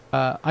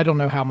I don't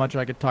know how much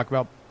I could talk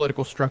about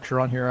political structure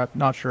on here. I'm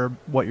not sure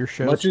what your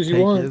Much show's as you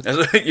take want.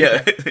 is.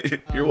 Yeah,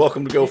 you're Um,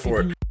 welcome to go if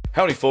for it. you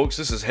Howdy, folks.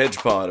 This is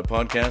HedgePod, a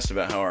podcast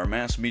about how our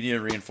mass media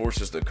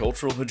reinforces the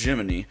cultural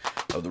hegemony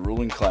of the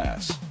ruling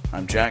class.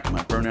 I'm Jack.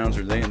 My pronouns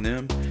are they and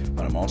them,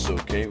 but I'm also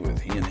okay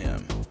with he and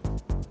him.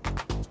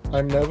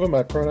 I'm Nova.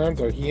 My pronouns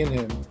are he and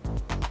him.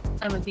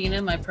 I'm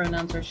Athena. My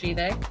pronouns are she,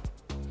 they.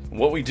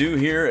 What we do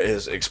here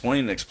is explain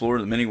and explore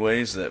the many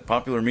ways that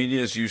popular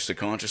media is used to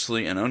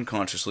consciously and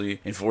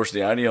unconsciously enforce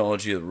the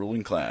ideology of the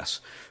ruling class.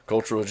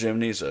 Cultural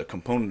hegemony is a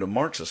component of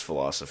Marxist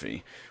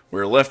philosophy.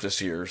 We're leftists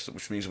here,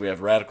 which means we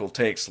have radical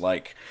takes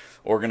like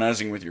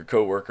organizing with your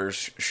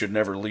coworkers should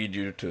never lead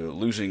you to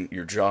losing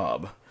your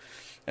job.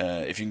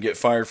 If you can get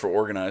fired for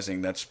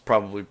organizing, that's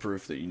probably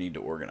proof that you need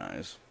to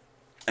organize.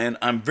 And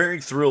I'm very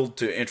thrilled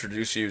to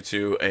introduce you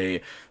to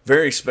a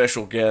very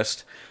special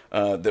guest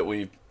that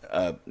we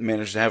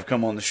managed to have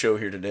come on the show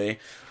here today.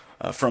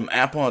 From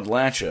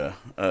Appalachia,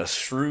 a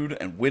shrewd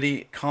and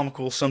witty,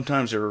 comical,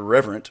 sometimes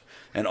irreverent,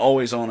 and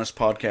always honest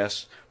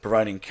podcast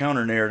providing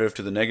counter-narrative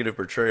to the negative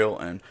portrayal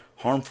and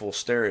harmful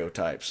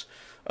stereotypes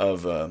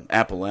of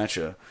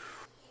Appalachia.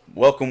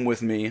 Welcome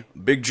with me,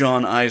 Big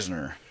John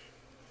Eisner.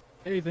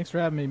 Hey, thanks for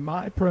having me.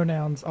 My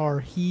pronouns are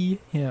he,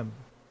 him.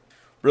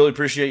 Really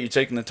appreciate you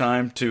taking the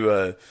time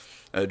to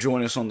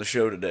join us on the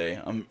show today.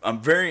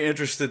 I'm very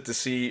interested to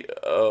see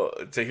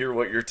to hear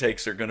what your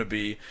takes are going to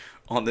be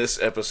on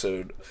this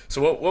episode.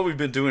 So what we've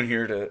been doing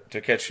here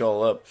to catch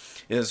y'all up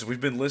is we've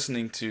been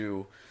listening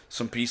to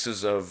some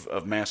pieces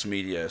of mass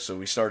media. So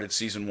we started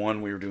season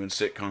 1, we were doing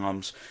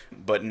sitcoms,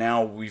 but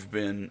now we've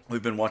been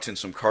watching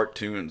some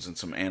cartoons and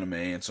some anime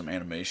and some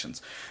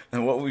animations.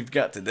 And what we've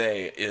got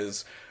today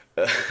is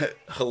a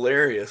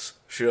hilarious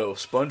show,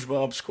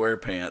 SpongeBob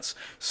SquarePants,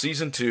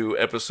 season 2,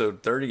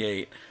 episode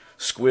 38,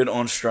 Squid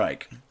on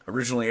Strike.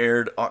 Originally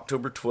aired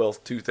October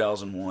 12th,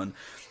 2001.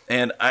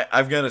 And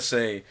I've got to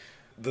say,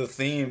 the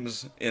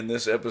themes in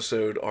this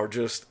episode are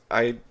just,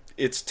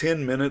 it's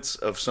 10 minutes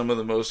of some of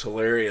the most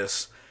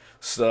hilarious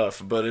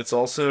stuff, but it's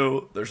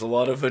also, there's a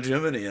lot of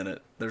hegemony in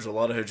it. There's a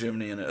lot of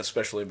hegemony in it,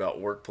 especially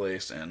about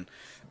workplace and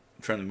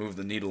trying to move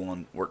the needle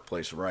on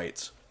workplace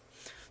rights.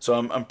 So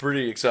I'm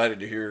pretty excited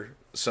to hear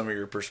some of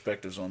your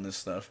perspectives on this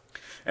stuff.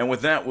 And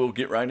with that, we'll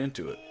get right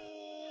into it.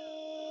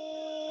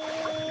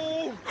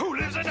 Who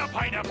lives in a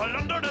pineapple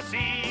under the sea?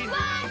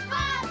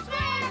 SpongeBob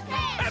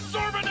SquarePants!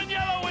 Absorbent and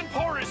yellow and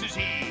porous is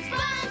he.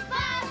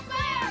 SpongeBob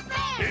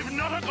SquarePants! If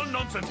nautical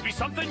nonsense be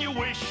something you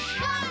wish,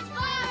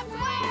 SpongeBob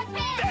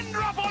SquarePants! then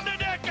drop on the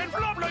deck and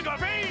flop like a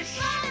fish.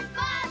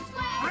 SpongeBob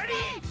SquarePants!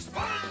 Ready?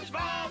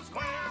 SpongeBob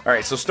SquarePants! All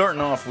right, so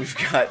starting off, we've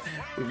got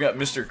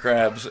Mr.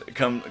 Krabs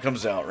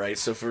comes out, right?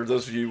 So for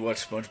those of you who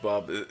watch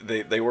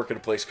SpongeBob, they work at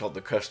a place called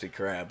the Krusty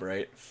Krab,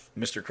 right?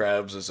 Mr.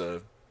 Krabs is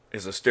a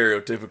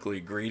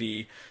stereotypically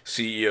greedy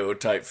CEO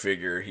type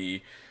figure.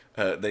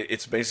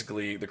 It's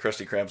basically the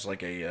Krusty Krab's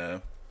like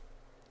a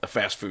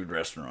fast food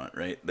restaurant,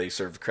 right? They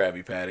serve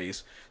Krabby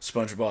Patties.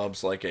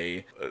 SpongeBob's like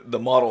the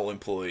model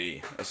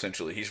employee,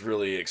 essentially. He's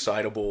really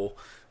excitable,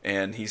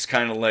 and he's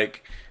kind of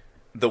like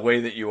the way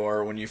that you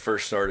are when you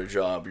first start a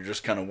job. You're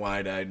just kind of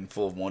wide-eyed and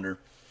full of wonder.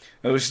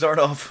 And we start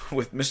off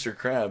with Mr.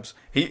 Krabs.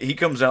 He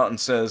comes out and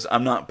says,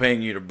 "I'm not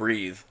paying you to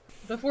breathe."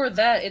 Before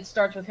that, it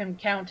starts with him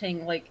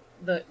counting, like,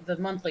 the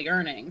monthly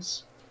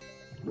earnings.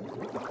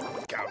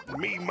 Count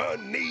me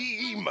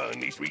money,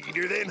 money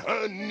sweeter than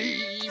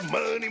honey.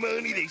 Money,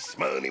 money, this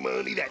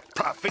money, that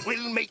profit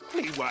will make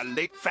me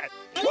wallet fat.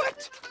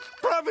 What?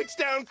 Profit's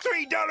down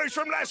 $3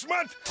 from last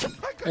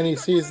month. And he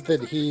sees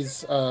that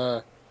he's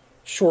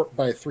short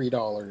by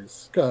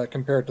 $3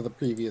 compared to the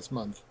previous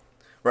month.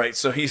 Right,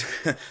 so he's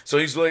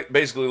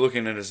basically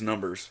looking at his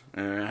numbers.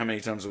 How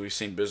many times have we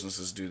seen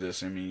businesses do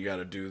this? I mean, you got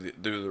to do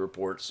the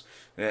reports.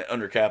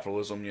 Under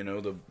capitalism,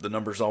 the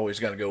numbers always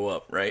got to go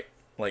up, right?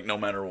 Like no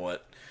matter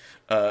what.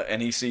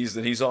 And he sees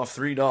that he's off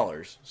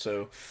 $3.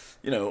 So,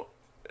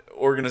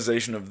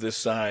 organization of this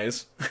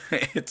size,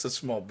 it's a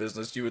small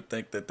business. You would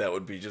think that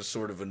would be just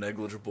sort of a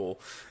negligible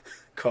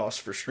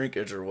cost for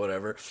shrinkage or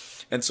whatever.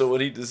 And so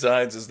what he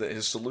decides is that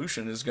his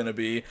solution is going to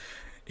be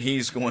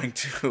he's going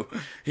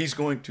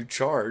to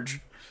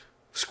charge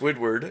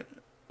Squidward,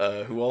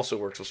 who also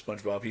works with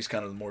SpongeBob. He's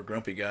kind of the more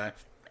grumpy guy,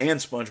 and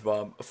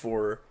SpongeBob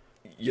for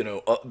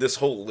this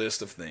whole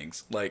list of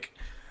things like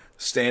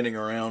standing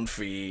around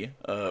fee,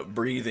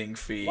 breathing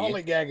fee,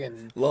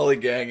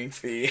 lollygagging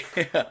fee.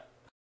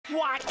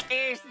 What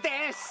is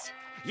this?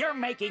 You're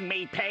making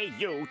me pay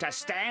you to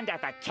stand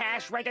at the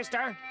cash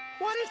register?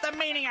 What is the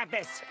meaning of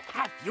this?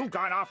 Have you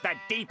gone off the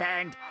deep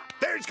end?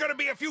 There's gonna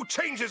be a few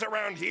changes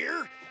around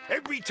here.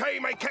 Every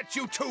time I catch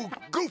you two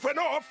goofing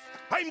off,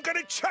 I'm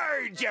gonna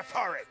charge you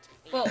for it.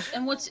 Well,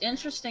 and what's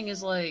interesting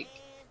is, like,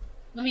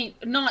 I mean,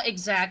 not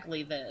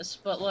exactly this,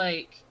 but,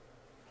 like,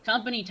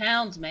 company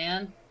towns,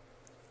 man.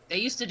 They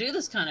used to do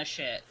this kind of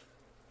shit.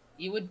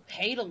 You would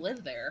pay to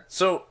live there.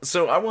 So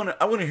I want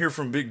to hear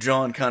from Big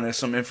John kind of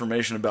some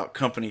information about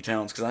company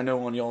towns, because I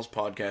know on y'all's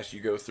podcast you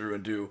go through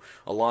and do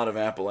a lot of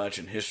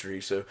Appalachian history.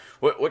 So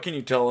what can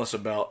you tell us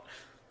about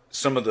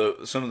some of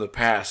the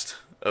past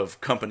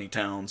of company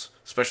towns,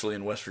 especially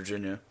in West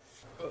Virginia.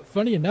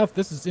 Funny enough,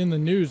 this is in the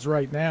news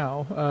right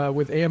now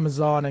with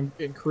Amazon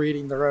and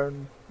creating their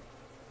own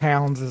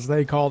towns, as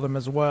they call them,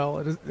 as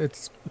well.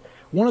 It's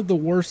one of the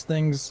worst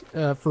things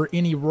for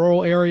any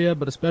rural area,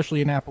 but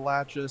especially in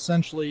Appalachia.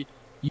 Essentially,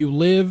 you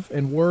live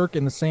and work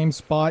in the same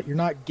spot. You're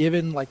not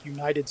given like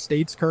United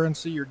States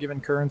currency. You're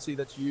given currency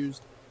that's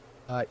used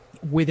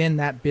within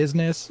that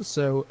business.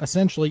 So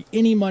essentially,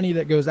 any money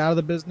that goes out of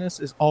the business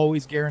is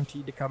always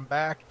guaranteed to come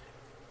back.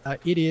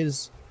 It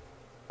is,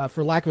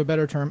 for lack of a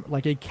better term,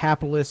 like a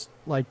capitalist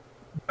like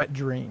wet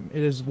dream.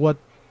 It is what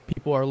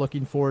people are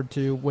looking forward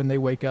to when they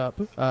wake up,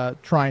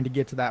 trying to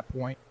get to that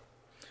point.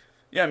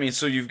 Yeah, I mean,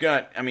 so you've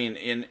got, I mean,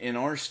 in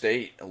our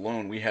state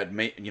alone, we had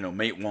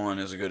Mate One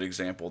is a good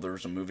example. There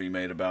was a movie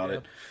made about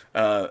it,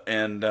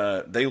 and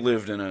they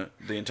lived in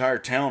the entire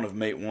town of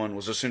Mate One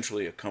was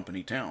essentially a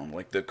company town.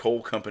 Like the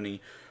coal company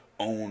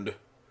owned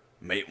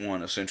Mate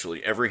One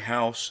essentially. Every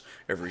house,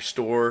 every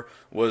store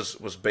was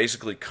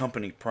basically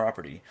company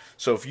property.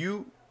 So if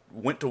you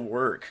went to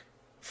work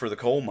for the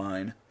coal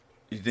mine,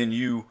 then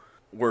you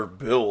were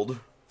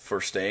billed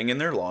for staying in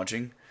their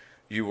lodging.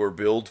 You were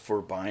billed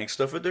for buying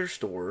stuff at their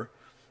store.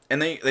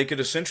 And they could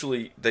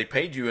essentially, they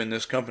paid you in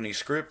this company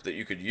script that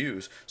you could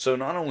use. So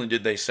not only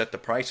did they set the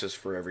prices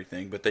for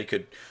everything, but they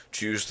could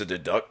choose to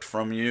deduct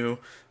from you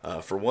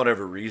for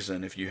whatever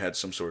reason. If you had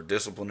some sort of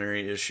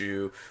disciplinary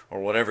issue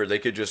or whatever, they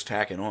could just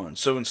tack it on.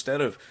 So instead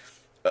of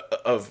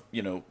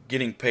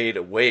getting paid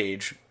a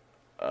wage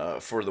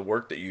for the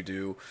work that you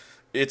do,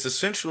 it's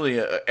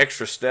essentially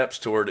extra steps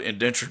toward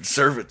indentured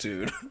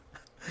servitude.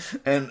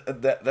 And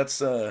that's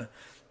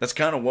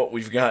kind of what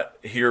we've got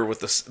here with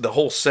the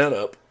whole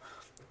setup.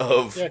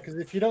 Yeah, because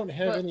if you don't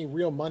have any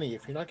real money,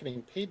 if you're not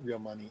getting paid real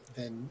money,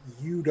 then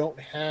you don't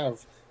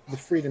have the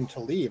freedom to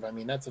leave. I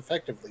mean, that's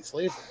effectively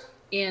slavery.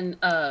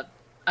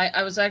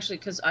 I was actually,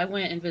 because I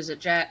went and visit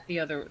Jack the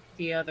other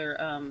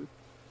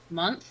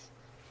month.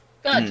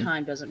 God,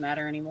 time doesn't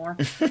matter anymore.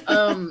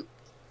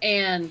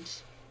 And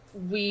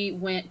we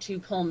went to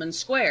Pullman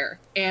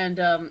Square,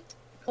 and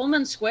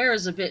Pullman Square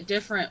is a bit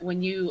different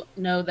when you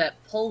know that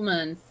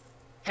Pullman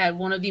had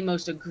one of the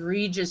most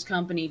egregious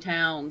company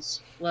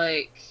towns.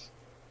 Like,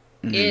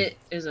 it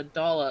is a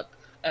dollop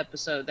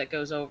episode that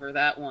goes over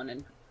that one.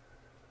 And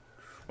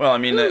well, I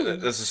mean,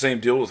 that's the same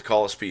deal with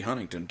Collis P.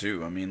 Huntington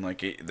too. I mean, like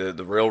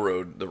the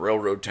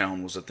railroad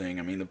town was a thing.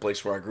 I mean, the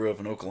place where I grew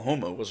up in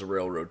Oklahoma was a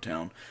railroad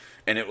town,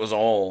 and it was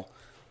all,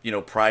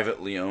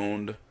 privately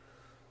owned.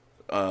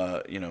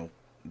 The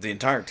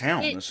entire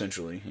town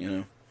essentially.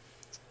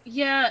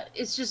 Yeah,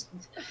 it's just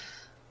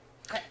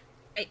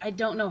I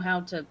don't know how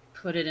to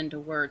put it into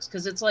words,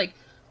 because it's like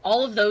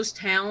all of those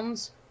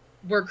towns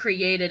were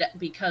created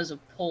because of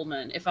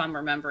Pullman, if I'm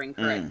remembering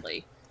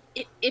correctly.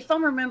 If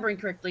I'm remembering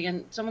correctly,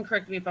 and someone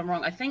correct me if I'm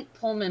wrong, I think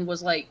Pullman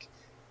was like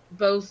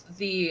both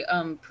the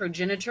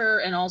progenitor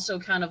and also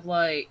kind of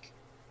like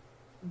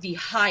the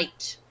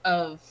height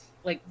of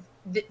like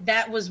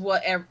that was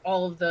what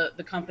all of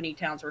the company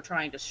towns were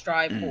trying to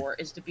strive for,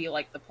 is to be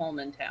like the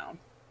Pullman town.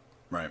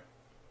 Right.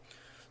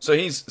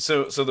 So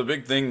so the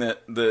big thing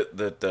that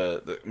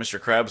Mr.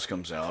 Krabs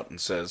comes out and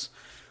says,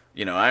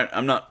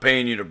 I'm not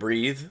paying you to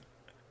breathe.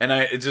 And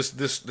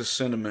this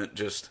sentiment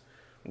just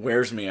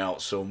wears me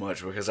out so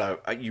much, because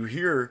you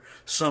hear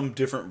some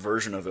different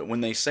version of it.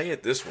 When they say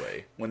it this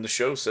way, when the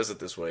show says it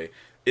this way,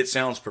 it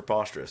sounds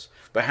preposterous.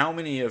 But how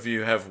many of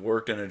you have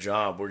worked in a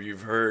job where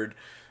you've heard,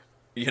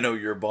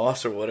 your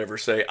boss or whatever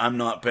say, I'm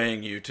not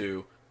paying you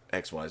to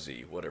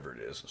XYZ, whatever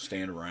it is,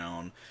 stand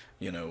around,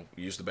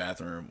 use the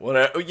bathroom,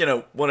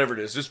 whatever it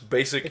is, just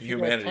basic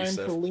humanity stuff. If you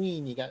got time to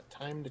lean, you got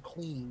time to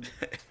clean.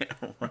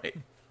 Right.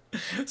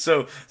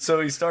 So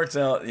he starts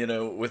out,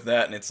 with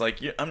that, and it's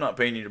like, I'm not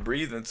paying you to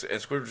breathe, and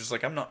Squidward's just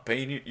like, I'm not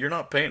paying you. You're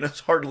not paying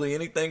us hardly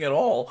anything at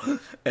all.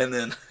 And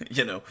then,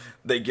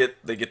 they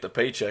get the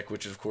paycheck,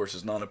 which of course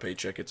is not a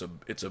paycheck. It's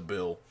a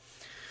bill.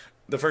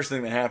 The first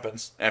thing that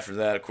happens after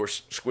that, of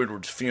course,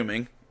 Squidward's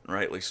fuming,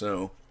 rightly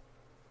so.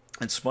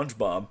 And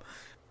SpongeBob,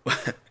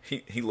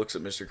 he looks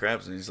at Mr.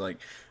 Krabs and he's like,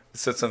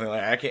 said something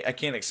like, I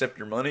can't accept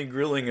your money.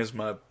 Grilling is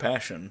my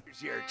passion.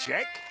 Here's your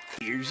check.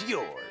 Here's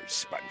yours,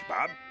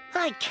 SpongeBob.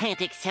 I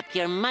can't accept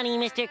your money,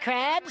 Mr.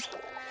 Krabs.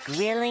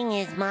 Grilling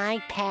is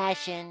my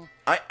passion.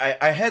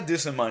 I had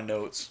this in my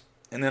notes,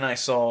 and then I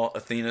saw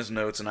Athena's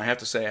notes, and I have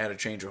to say I had a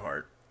change of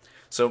heart.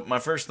 So my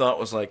first thought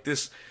was like,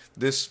 this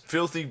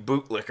filthy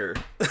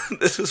bootlicker,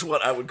 this is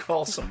what I would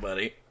call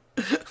somebody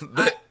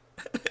that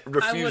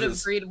refuses. I would have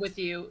agreed with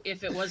you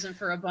if it wasn't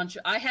for a bunch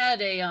of... I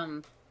had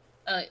a...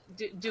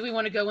 do we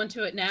want to go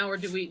into it now, or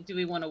do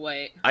we want to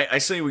wait? I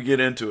say we get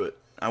into it.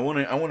 I want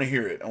to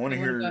hear it. I want to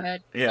hear... Go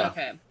ahead? Yeah.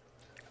 Okay.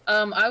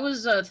 I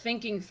was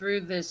thinking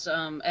through this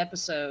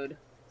episode,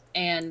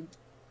 and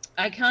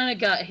I kind of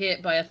got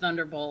hit by a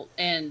thunderbolt,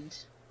 and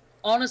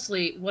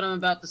honestly, what I'm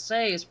about to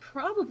say is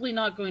probably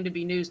not going to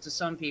be news to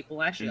some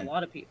people, actually a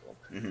lot of people.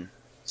 Mm-hmm.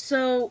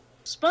 So,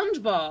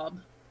 SpongeBob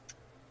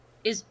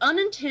is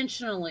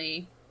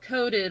unintentionally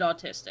coded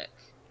autistic.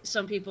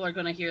 some people are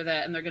going to hear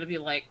that and they're going to be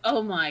like,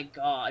 "Oh my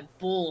god,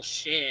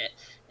 bullshit."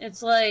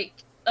 It's like,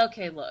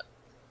 okay, look.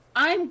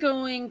 I'm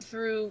going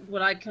through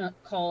what I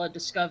call a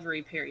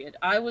discovery period.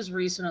 I was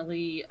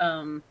recently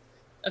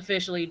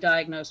officially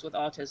diagnosed with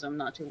autism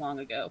not too long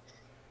ago.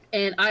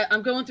 And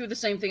I'm going through the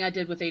same thing I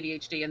did with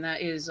ADHD, and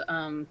that is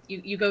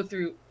you go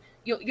through,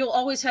 you'll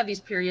always have these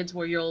periods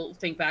where you'll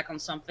think back on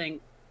something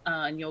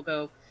and you'll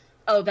go,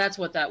 oh, that's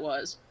what that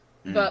was.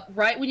 But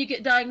right when you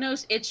get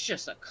diagnosed, it's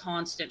just a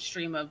constant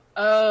stream of,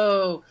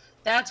 oh,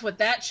 that's what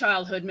that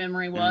childhood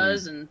memory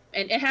was. And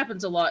it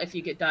happens a lot if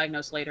you get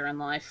diagnosed later in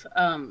life.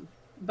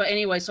 But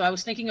anyway, so I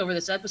was thinking over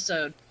this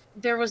episode.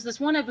 There was this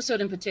one episode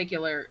in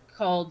particular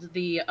called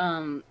the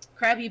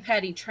Krabby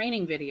Patty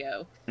training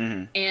video.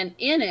 And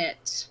in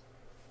it,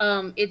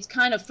 it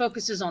kind of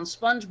focuses on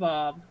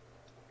SpongeBob.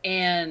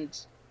 And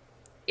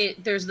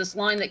there's this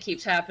line that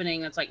keeps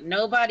happening that's like,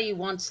 nobody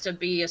wants to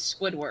be a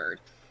Squidward.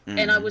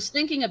 And I was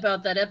thinking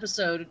about that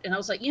episode, and I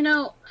was like,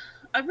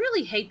 I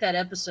really hate that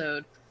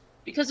episode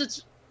because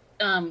it's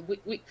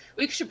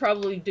we should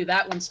probably do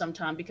that one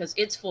sometime because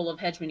it's full of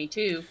hegemony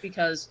too,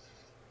 because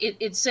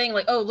it's saying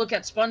like, oh, look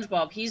at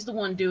SpongeBob, he's the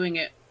one doing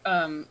it,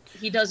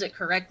 he does it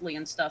correctly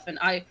and stuff, and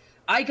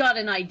I got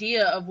an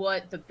idea of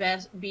what the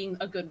best being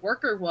a good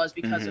worker was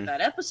because of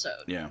that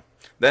episode. Yeah.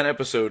 That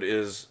episode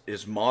is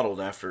modeled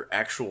after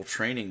actual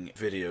training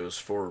videos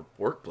for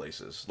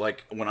workplaces.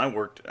 Like when I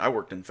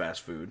worked in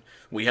fast food,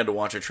 we had to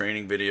watch a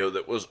training video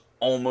that was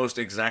almost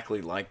exactly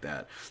like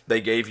that.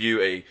 They gave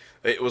you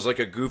it was like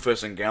a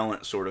Goofus and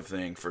Gallant sort of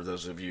thing for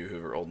those of you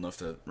who are old enough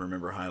to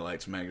remember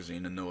Highlights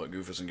magazine and know what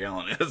Goofus and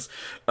Gallant is.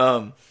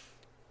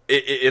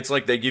 It's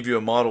like they give you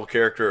a model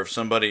character of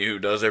somebody who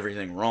does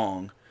everything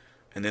wrong,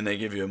 and then they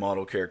give you a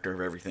model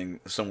character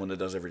of someone that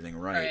does everything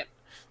right.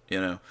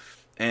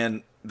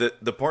 And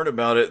the part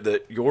about it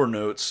that your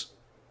notes,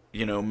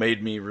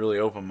 made me really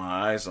open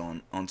my eyes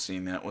on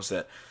seeing that was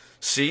that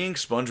seeing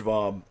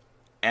SpongeBob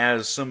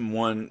as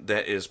someone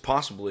that is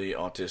possibly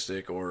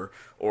autistic or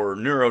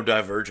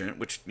neurodivergent,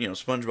 which,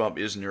 SpongeBob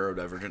is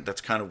neurodivergent.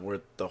 That's kind of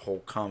where the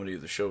whole comedy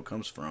of the show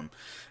comes from,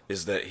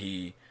 is that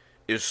he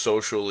is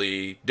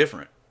socially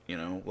different,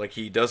 like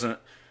he doesn't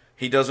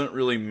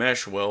really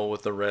mesh well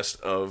with the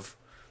rest of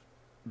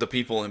the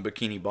people in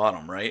Bikini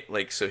Bottom, right?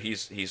 Like, so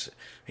he's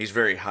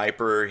very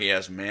hyper. He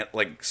has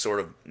sort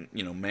of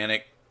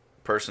manic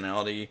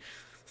personality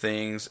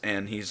things,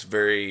 and he's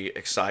very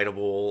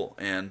excitable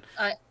and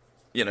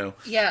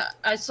Yeah,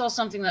 I saw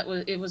something that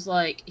was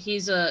like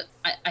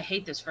I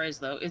hate this phrase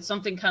though. It's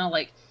something kind of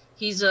like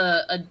he's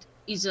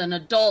an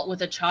adult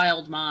with a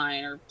child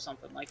mind or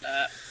something like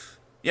that.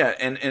 Yeah,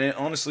 and it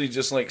honestly,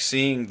 just like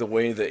seeing the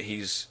way that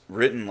he's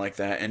written like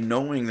that, and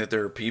knowing that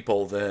there are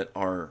people that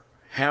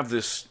have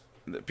this.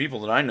 People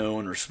that I know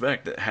and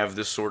respect that have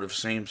this sort of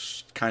same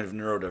kind of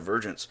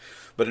neurodivergence,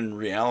 but in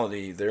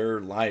reality,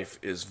 their life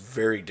is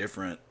very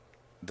different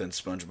than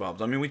SpongeBob's.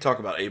 I mean, we talk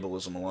about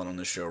ableism a lot on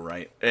this show,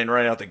 right? And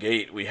right out the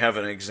gate, we have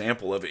an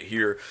example of it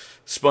here.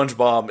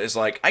 SpongeBob is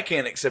like, I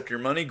can't accept your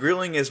money.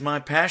 Grilling is my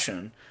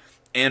passion.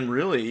 And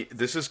really,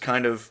 this is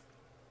kind of,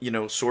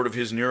 sort of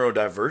his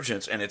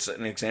neurodivergence, and it's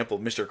an example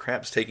of Mr.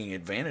 Krabs taking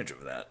advantage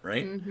of that,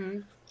 right?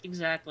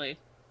 Exactly.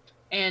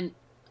 And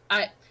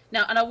I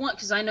want,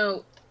 because I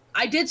know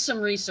I did some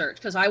research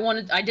because I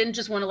didn't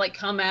just want to like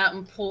come out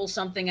and pull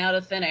something out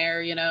of thin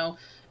air,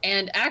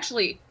 and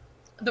actually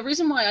the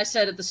reason why I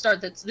said at the start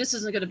that this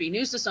isn't going to be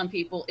news to some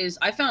people is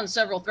I found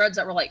several threads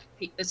that were like,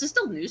 is this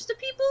still news to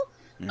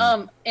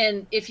people?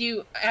 And if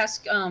you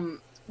ask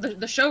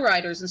the show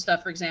writers and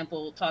stuff, for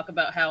example, talk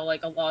about how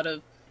like a lot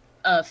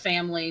of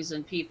families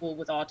and people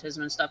with autism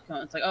and stuff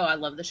it's like, oh, I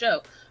love the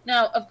show.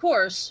 Now, of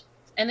course,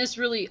 and this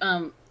really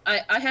I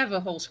have a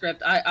whole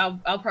script.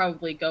 I'll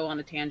probably go on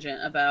a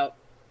tangent about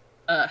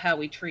how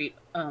we treat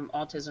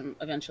autism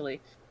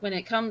eventually. When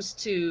it comes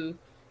to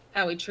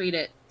how we treat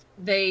it,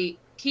 they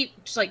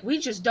keep just like, we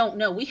just don't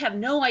know. We have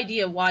no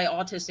idea why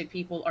autistic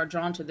people are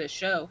drawn to this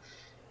show.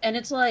 And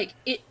it's like,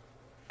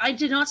 I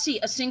did not see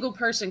a single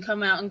person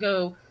come out and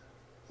go,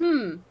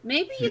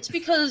 maybe it's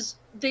because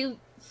they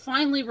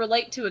finally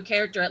relate to a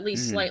character at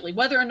least slightly.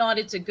 Whether or not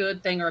it's a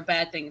good thing or a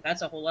bad thing,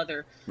 that's a whole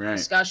other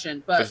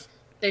discussion. But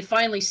they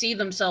finally see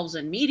themselves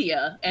in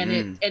media, and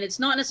it's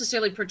not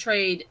necessarily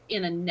portrayed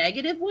in a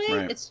negative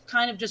way. It's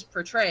kind of just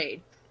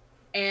portrayed,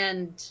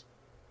 and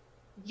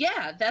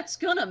yeah, that's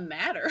gonna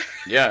matter.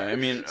 Yeah, I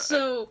mean,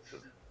 so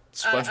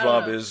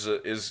SpongeBob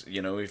is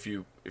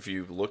if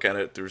you look at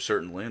it through a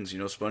certain lens,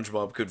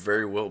 SpongeBob could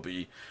very well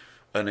be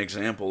an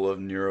example of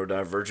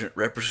neurodivergent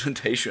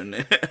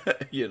representation,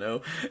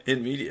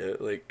 in media.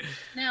 Like,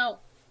 now,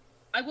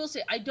 I will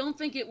say, I don't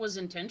think it was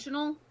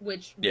intentional,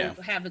 which will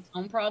have its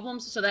own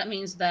problems. So that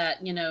means that,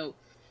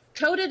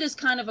 coded is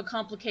kind of a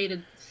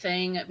complicated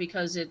thing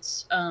because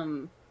it's, I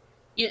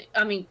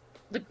mean,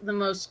 the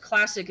most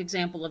classic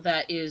example of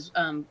that is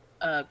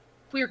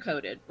queer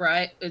coded,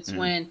 right? It's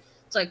when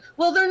it's like,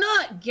 well, they're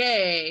not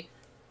gay,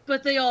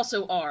 but they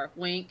also are,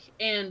 wink.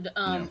 And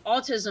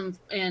autism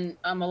and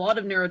a lot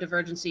of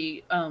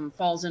neurodivergency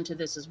falls into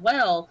this as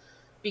well,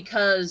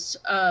 because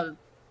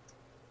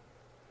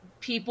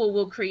people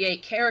will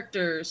create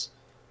characters,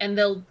 and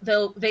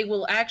they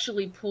will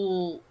actually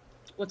pull,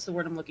 what's the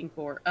word I'm looking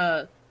for?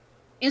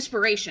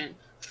 Inspiration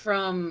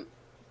from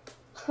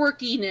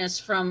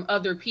quirkiness from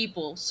other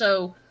people.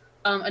 So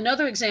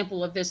another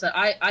example of this that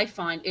I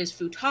find is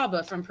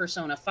Futaba from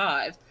Persona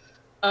 5.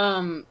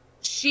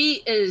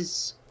 She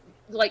is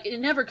like, it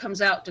never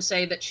comes out to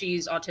say that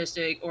she's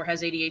autistic or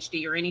has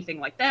ADHD or anything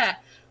like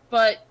that,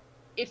 but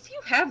if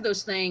you have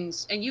those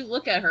things and you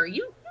look at her,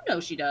 you know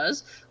she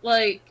does.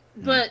 Like,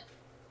 but,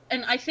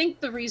 and I think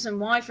the reason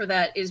why for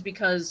that is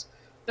because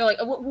they're like,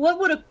 what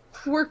would a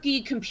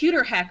quirky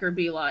computer hacker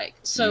be like?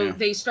 So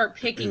they start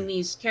picking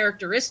these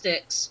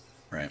characteristics,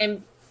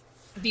 and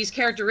these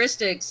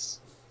characteristics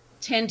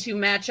tend to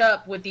match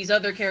up with these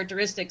other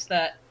characteristics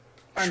that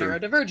are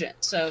neurodivergent.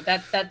 So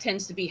that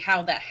tends to be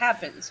how that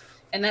happens.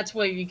 And that's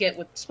what you get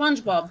with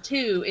SpongeBob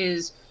too,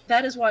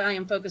 that is why I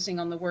am focusing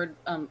on the word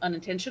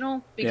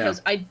unintentional,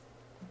 because I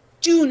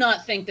do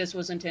not think this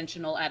was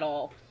intentional at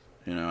all.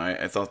 You know,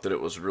 I thought that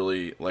it was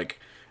really like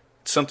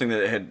something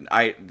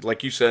that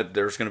like you said,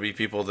 there's going to be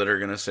people that are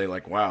going to say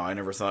like, wow, I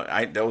never thought,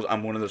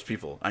 I'm one of those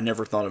people. I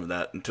never thought of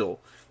that until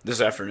this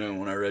afternoon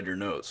when I read your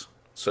notes.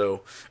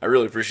 So I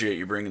really appreciate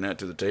you bringing that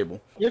to the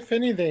table. If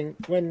anything,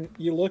 when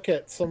you look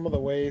at some of the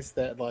ways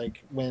that,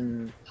 like,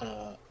 when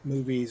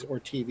movies or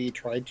TV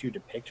tried to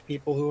depict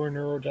people who are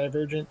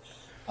neurodivergent,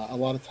 a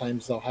lot of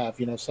times they'll have,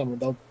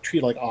 they'll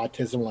treat like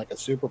autism like a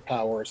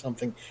superpower or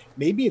something.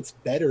 Maybe it's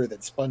better that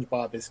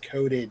SpongeBob is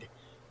coded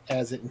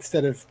as it,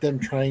 instead of them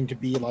trying to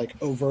be like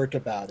overt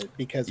about it,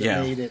 because it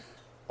made it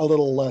a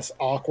little less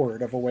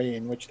awkward of a way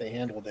in which they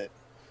handled it.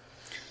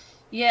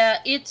 Yeah,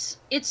 it's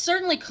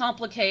certainly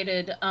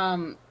complicated.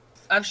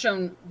 I've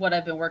shown what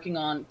I've been working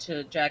on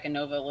to Jack and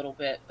Nova a little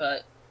bit,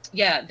 but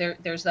yeah,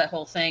 there's that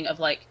whole thing of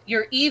like,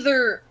 you're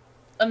either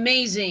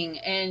amazing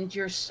and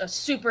you're a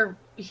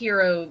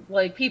superhero,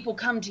 like people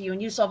come to you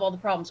and you solve all the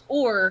problems,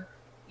 or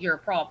you're a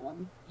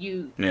problem.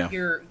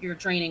 You're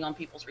draining on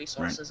people's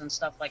resources and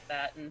stuff like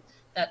that, and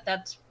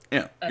that's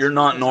you're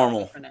not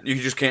normal.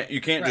 You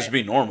can't just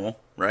be normal,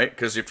 right?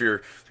 Because if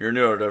you're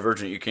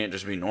neurodivergent, you can't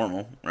just be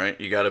normal, right?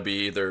 You got to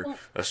be either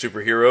a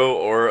superhero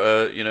or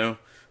a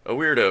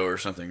weirdo or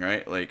something,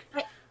 right? Like,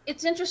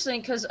 it's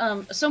interesting because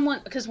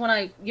when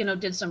I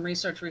did some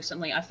research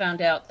recently, I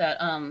found out that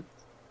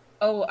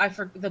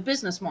the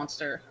Business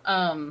Monster,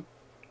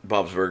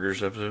 Bob's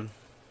Burgers episode.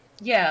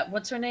 Yeah,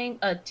 what's her name?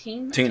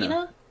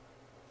 Tina.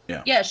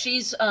 Yeah,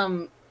 she's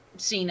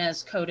seen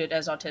as coded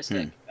as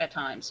autistic at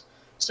times.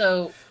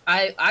 So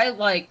I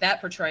like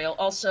that portrayal.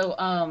 Also,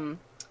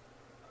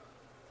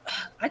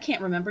 I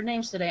can't remember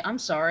names today. I'm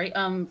sorry.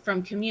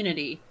 From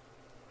Community.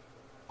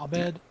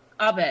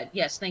 Abed,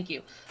 yes, thank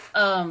you.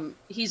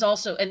 He's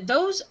also, and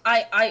those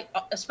I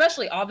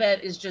especially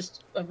Abed is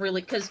just a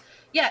really, because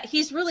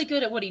he's really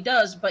good at what he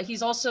does, but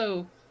he's just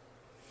a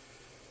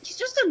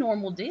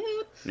normal dude.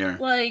 Yeah.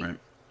 Like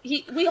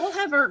we all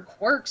have our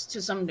quirks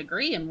to some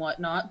degree and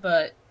whatnot,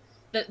 but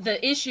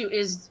the issue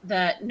is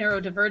that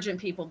neurodivergent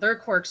people, their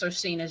quirks are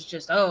seen as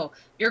just,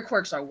 your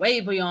quirks are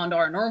way beyond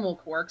our normal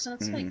quirks, and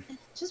it's like,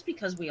 just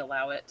because we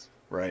allow it.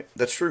 Right,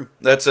 that's true.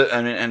 That's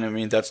I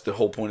mean that's the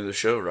whole point of the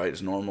show, right?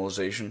 Is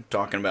normalization,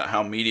 talking about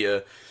how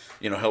media,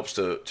 helps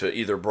to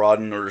either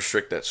broaden or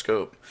restrict that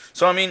scope.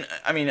 So I mean,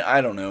 I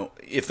don't know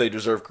if they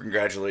deserve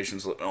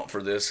congratulations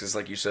for this, because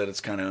like you said,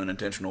 it's kind of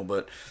unintentional.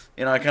 But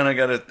I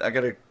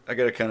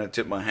gotta kind of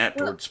tip my hat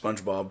towards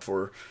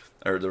SpongeBob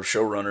or the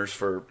showrunners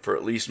for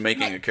at least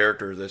making a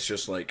character that's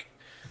just like,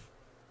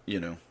 I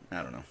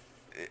don't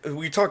know.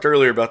 We talked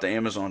earlier about the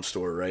Amazon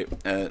store, right?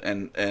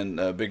 And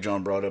Big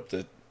John brought up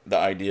the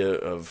idea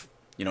of,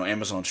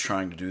 Amazon's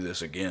trying to do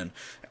this again.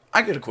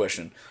 I get a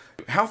question.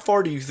 How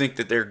far do you think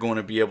that they're going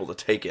to be able to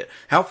take it?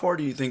 How far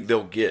do you think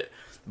they'll get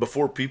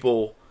before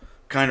people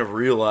kind of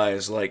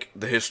realize, like,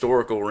 the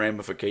historical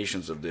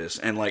ramifications of this?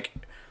 And, like,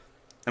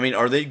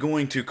 are they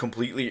going to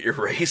completely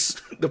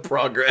erase the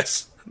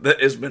progress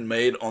that has been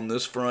made on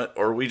this front,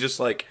 or are we just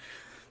like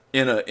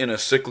in a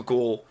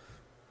cyclical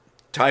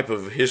type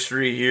of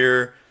history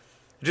here?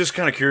 Just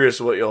kind of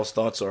curious what y'all's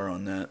thoughts are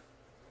on that.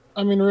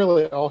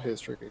 Really, all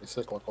history is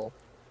cyclical.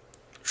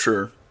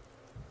 Sure.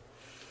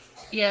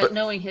 Yeah, but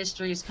knowing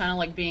history is kind of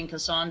like being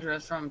Cassandra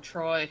from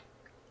Troy.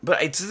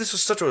 But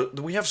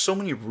we have so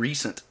many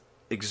recent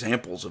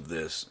examples of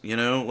this,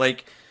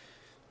 like,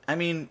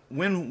 when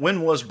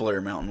was Blair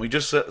Mountain? We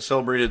just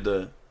celebrated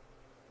the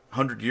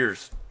 100-year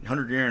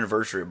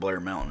anniversary of Blair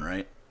Mountain,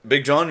 right?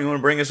 Big John, you want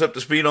to bring us up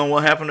to speed on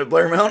what happened at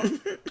Blair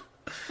Mountain?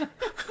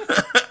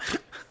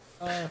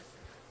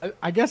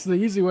 I guess the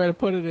easy way to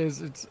put it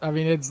is, it's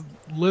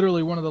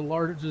literally one of the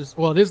largest,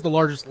 it is the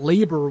largest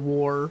labor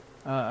war,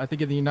 I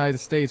think, in the United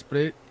States,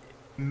 but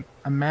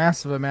a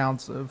massive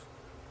amounts of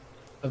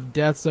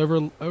deaths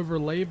over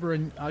labor.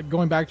 And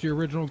going back to your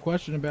original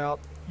question about,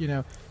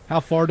 how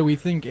far do we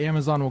think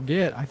Amazon will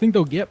get? I think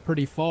they'll get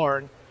pretty far.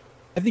 And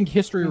I think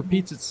history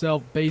repeats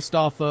itself based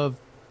off of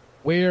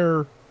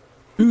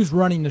who's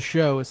running the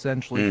show,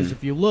 essentially. Because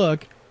if you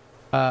look,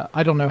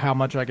 I don't know how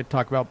much I could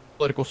talk about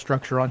political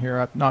structure on here.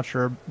 I'm not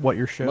sure what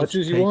your show's Much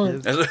as you take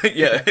want. is.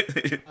 Yeah,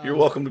 you're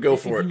welcome to go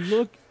for if it. you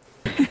look,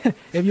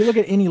 if you look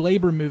at any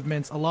labor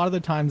movements, a lot of the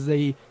times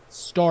they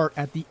start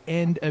at the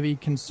end of a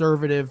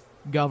conservative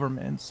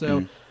government.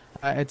 So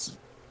it's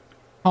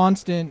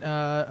constant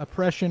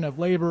oppression of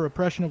labor,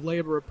 oppression of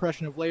labor,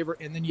 oppression of labor,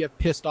 and then you have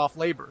pissed off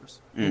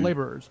laborers,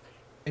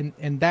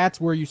 and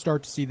that's where you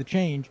start to see the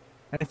change.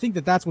 And I think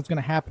that that's what's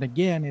going to happen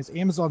again. Is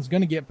Amazon's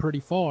going to get pretty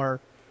far,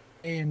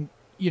 and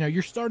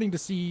you're starting to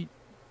see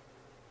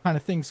kind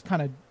of things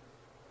kind of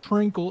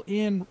trickle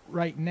in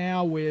right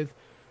now with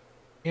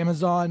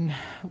Amazon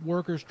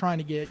workers trying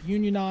to get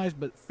unionized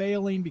but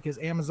failing because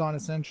Amazon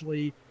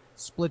essentially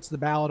splits the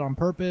ballot on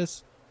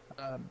purpose,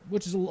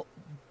 which is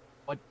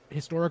what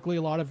historically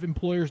a lot of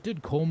employers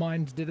did. Coal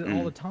mines did it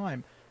all the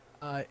time,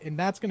 and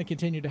that's going to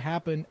continue to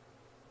happen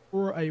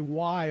for a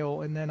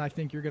while. And then I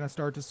think you're going to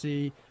start to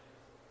see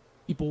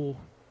people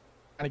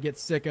kind of get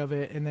sick of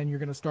it, and then you're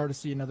going to start to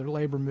see another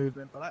labor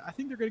movement. But I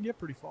think they're going to get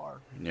pretty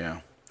far. Yeah.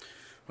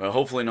 Well,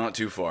 hopefully not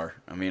too far.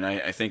 I mean,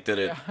 I think that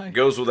it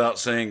goes without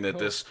saying that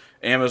this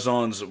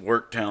Amazon's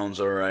work towns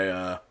are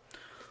a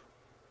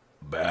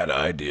bad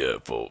idea,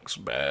 folks.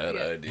 Bad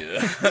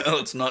idea.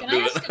 Let's not do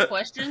Can I ask a it.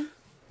 question?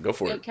 Go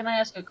for it. Can I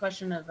ask a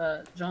question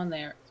of John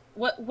there?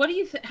 What do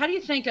you how do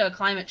you think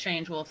climate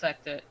change will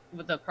affect it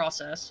with the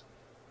process?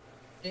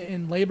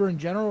 In labor in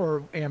general,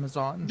 or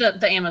Amazon?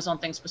 The Amazon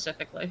thing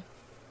specifically.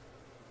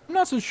 I'm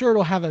not so sure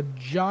it'll have a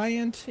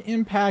giant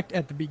impact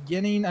at the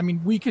beginning. I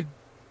mean, we could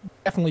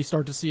definitely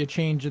start to see a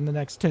change in the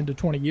next 10 to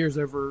 20 years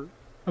over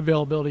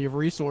availability of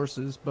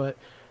resources, but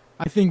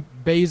I think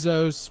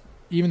Bezos,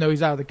 even though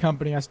he's out of the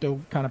company, I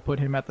still kind of put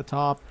him at the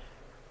top.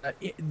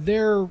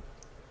 Their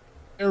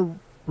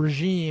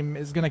regime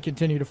is going to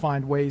continue to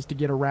find ways to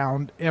get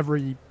around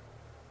every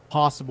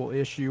possible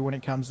issue when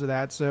it comes to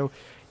that. So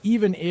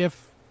even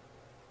if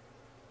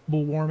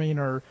global warming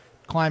or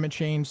climate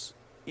change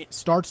it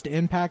starts to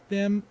impact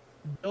them,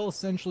 they'll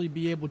essentially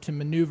be able to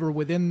maneuver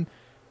within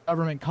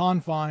government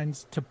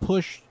confines to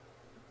push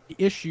the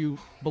issue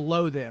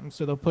below them.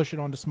 So they'll push it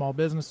onto small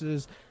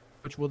businesses,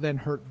 which will then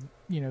hurt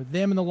them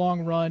in the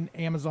long run.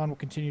 Amazon will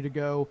continue to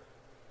go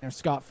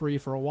scot-free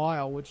for a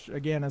while, which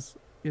again is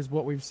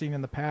what we've seen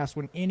in the past.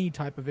 When any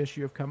type of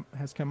issue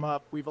has come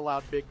up, we've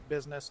allowed big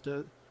business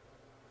to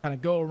kind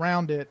of go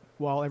around it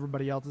while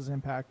everybody else is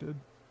impacted.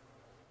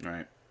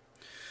 Right.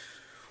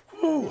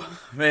 Whew,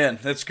 man,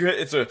 that's good.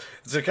 It's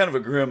a kind of a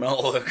grim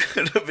outlook,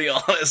 to be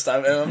honest.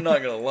 I'm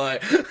not gonna lie.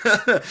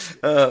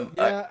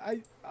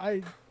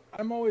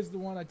 I'm always the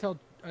one I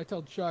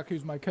tell Chuck,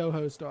 who's my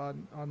co-host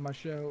on my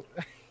show.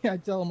 I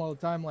tell him all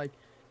the time, like,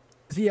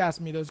 'cause he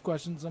asks me those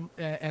questions,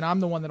 and I'm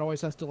the one that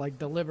always has to like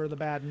deliver the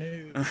bad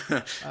news.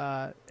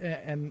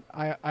 And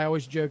I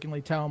always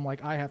jokingly tell him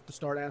like I have to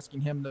start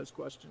asking him those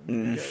questions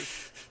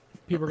because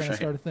people are going to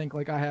start to think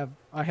like I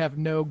have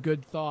no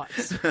good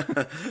thoughts.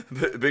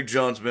 Big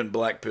John's been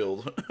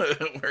black-pilled.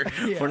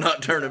 We're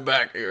not turning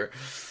back here.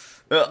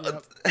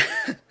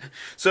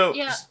 So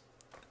yeah.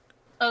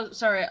 Oh,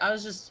 sorry.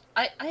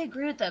 I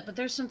agree with that, but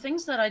there's some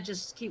things that I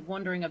just keep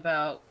wondering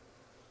about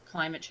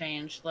climate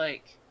change.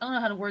 Like, I don't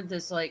know how to word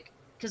this. Like,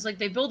 because like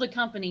they build a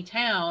company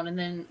town, and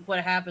then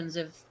what happens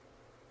if,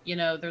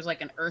 there's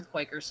like an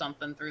earthquake or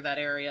something through that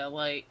area?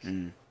 Like,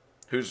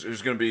 who's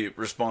going to be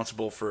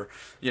responsible for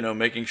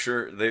making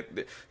sure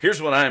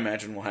here's what I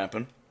imagine will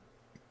happen.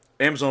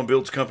 Amazon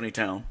builds company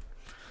town.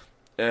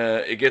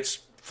 It gets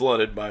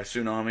flooded by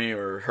tsunami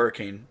or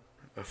hurricane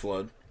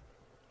flood.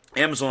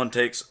 Amazon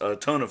takes a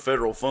ton of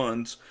federal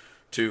funds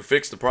to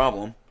fix the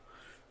problem,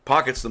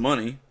 pockets the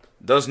money,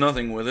 does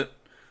nothing with it,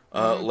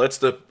 lets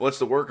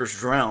the workers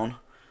drown,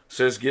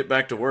 says get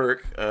back to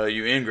work,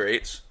 you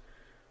ingrates,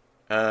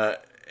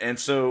 and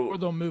so Or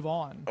they'll move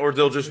on. or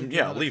they'll just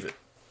leave it.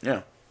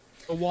 Yeah.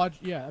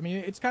 I mean,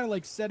 it's kind of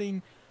like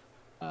setting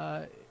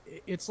a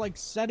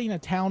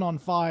town on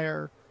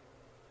fire,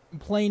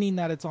 complaining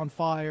that it's on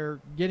fire,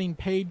 getting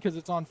paid because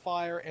it's on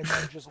fire, and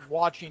then just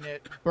watching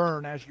it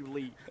burn as you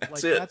leave.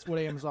 That's what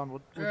Amazon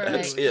would do.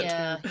 That's it.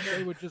 Yeah.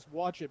 They would just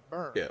watch it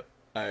burn. Yeah.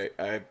 I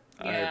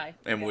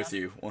am with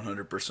you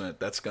 100%.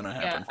 That's gonna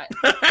happen.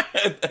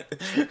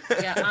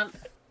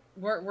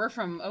 We're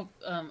from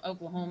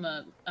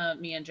Oklahoma,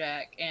 me and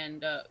Jack,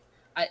 and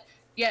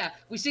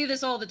we see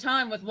this all the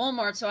time with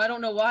Walmart. So I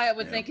don't know why I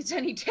would think it's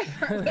any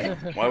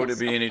different. Why would it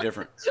be any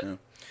different? Yeah.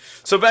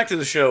 So back to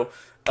the show.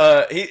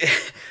 He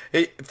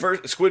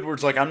first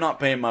Squidward's like, I'm not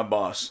paying my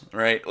boss,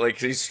 right? Like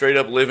he's straight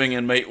up living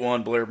in Mate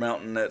 1, Blair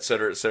Mountain, et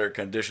cetera,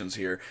 conditions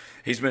here.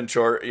 He's been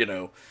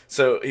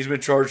so he's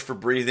been charged for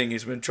breathing.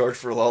 He's been charged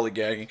for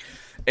lollygagging,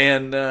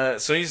 and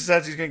so he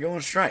decides he's gonna go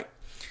on strike.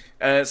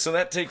 So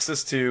that takes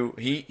us to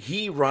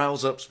he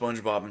riles up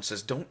SpongeBob and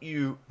says, "Don't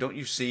you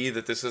see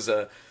that this is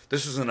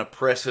an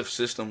oppressive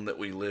system that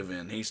we live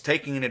in? He's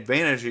taking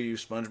advantage of you,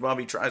 SpongeBob."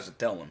 He tries to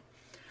tell him,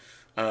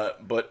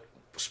 but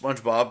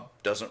SpongeBob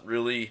doesn't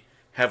really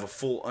have a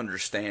full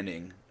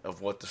understanding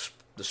of what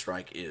the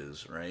strike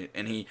is, right?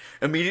 And he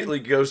immediately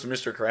goes to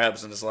Mr.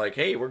 Krabs and is like,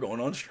 "Hey, we're going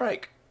on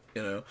strike,"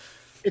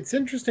 It's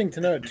interesting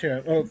to note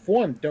too. Well,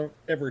 for one, don't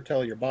ever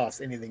tell your boss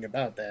anything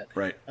about that.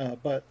 Right.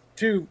 But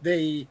two,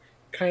 they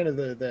kind of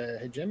the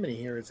hegemony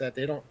here is that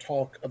they don't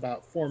talk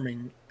about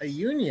forming a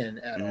union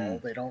at all.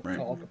 They don't right.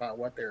 talk about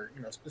what their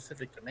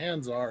specific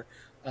demands are.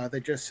 They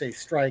just say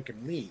strike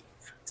and leave.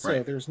 So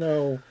Right. there's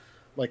no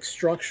like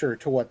structure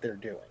to what they're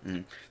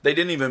doing. They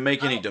didn't even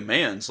make any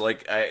demands.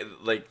 Like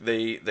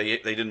they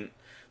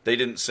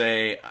didn't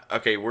say,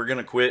 okay, we're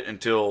gonna quit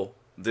until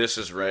this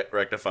is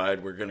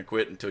rectified. We're gonna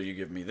quit until you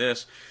give me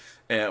this.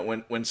 And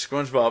when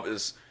SpongeBob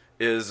is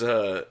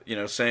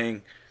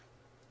saying,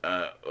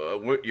 Mr.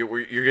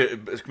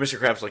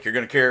 Krabs like, you're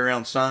gonna carry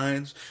around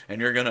signs and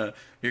you're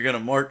gonna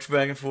march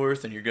back and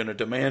forth and you're gonna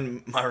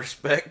demand my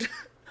respect,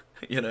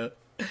 and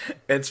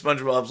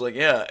SpongeBob's like,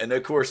 yeah, and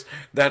of course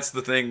that's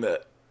the thing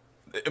that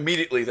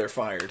immediately they're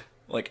fired.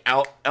 Like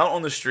out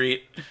on the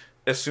street,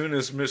 as soon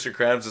as Mr.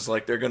 Krabs is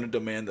like, they're gonna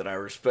demand that I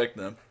respect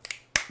them,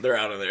 they're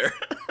out of there.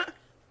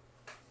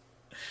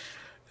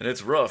 And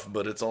it's rough,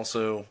 but it's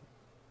also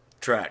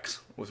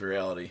tracks with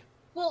reality.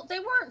 Well, they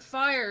weren't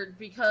fired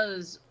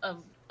because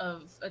of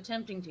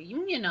attempting to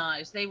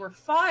unionize. They were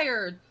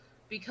fired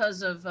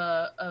because of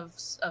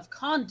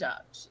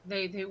conduct.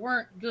 They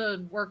weren't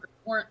good workers,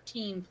 weren't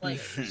team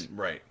players.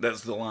 Right.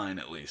 That's the line,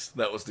 at least.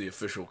 That was the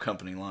official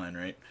company line,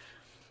 right?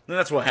 And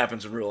that's what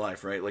happens in real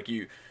life, right? Like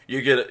you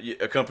get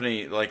a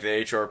company, like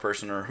the HR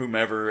person or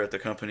whomever at the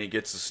company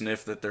gets a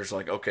sniff that there's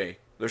like, okay,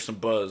 there's some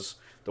buzz.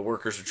 The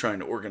workers are trying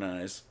to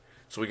organize.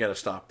 So we got to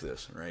stop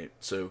this, right?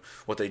 So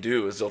what they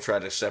do is they'll try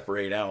to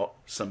separate out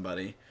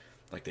somebody,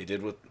 like they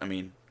did with,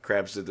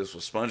 Krabs did this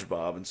with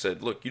SpongeBob and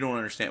said, "Look, you don't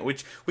understand."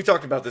 Which we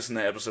talked about this in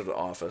the episode of The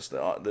Office.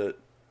 The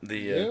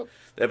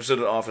episode of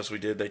The Office we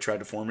did. They tried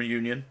to form a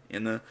union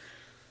in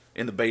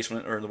the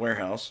basement or in the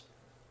warehouse,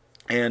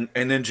 and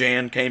then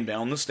Jan came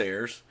down the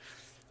stairs,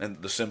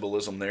 and the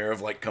symbolism there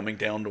of like coming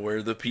down to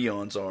where the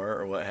peons are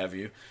or what have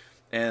you,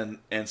 and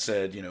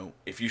said,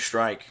 if you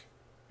strike,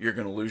 you're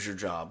going to lose your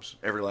jobs,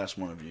 every last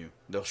one of you.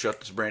 They'll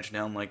shut this branch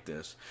down like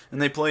this. And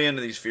they play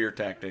into these fear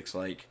tactics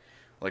like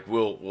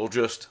we'll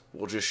just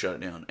shut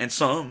it down. And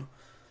some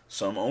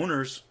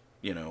owners,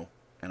 and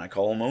I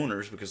call them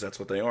owners because that's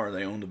what they are.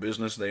 They own the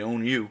business, they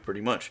own you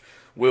pretty much.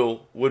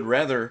 Would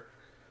rather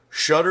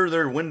shutter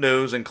their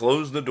windows and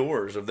close the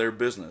doors of their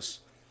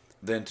business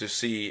than to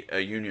see a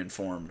union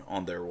formed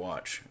on their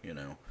watch,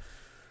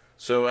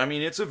 So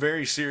it's a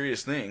very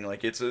serious thing.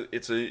 Like it's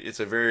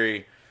a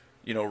very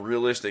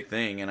realistic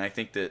thing, and I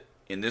think that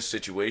in this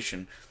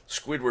situation,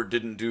 Squidward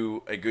didn't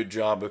do a good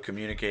job of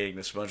communicating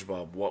to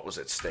SpongeBob what was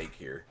at stake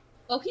here.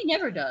 Oh, he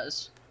never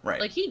does. Right.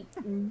 Like, he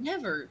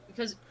never,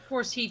 because, of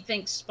course, he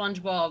thinks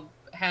SpongeBob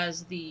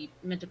has the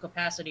mental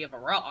capacity of a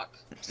rock,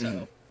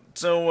 so...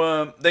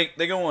 So, they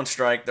go on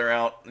strike, they're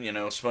out,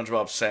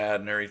 SpongeBob's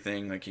sad and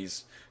everything, like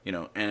he's,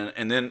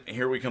 and then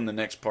here we come the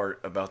next part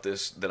about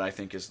this that I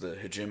think is the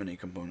hegemony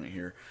component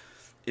here.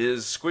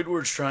 Is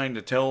Squidward's trying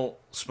to tell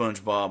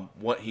SpongeBob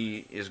what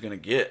he is going to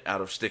get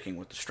out of sticking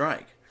with the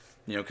strike.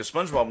 Because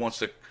SpongeBob wants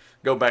to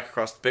go back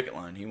across the picket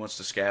line. He wants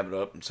to scab it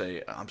up and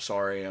say, I'm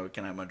sorry, I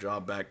can have my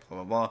job back,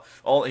 blah, blah,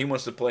 blah. He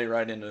wants to play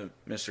right into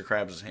Mr.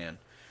 Krabs' hand.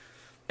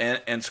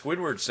 And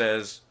Squidward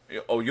says,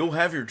 oh, you'll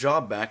have your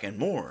job back and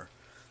more.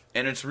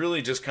 And it's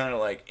really just kind of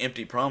like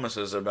empty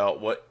promises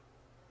about what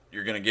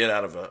you're going to get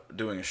out of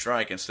doing a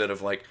strike instead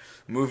of like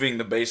moving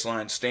the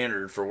baseline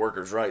standard for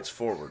workers' rights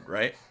forward,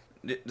 right?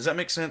 Does that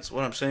make sense,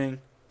 what I'm saying?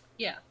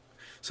 Yeah.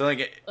 So,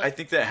 like, I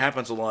think that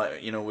happens a lot,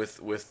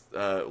 with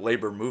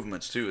labor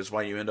movements, too, is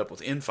why you end up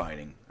with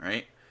infighting,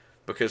 right?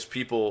 Because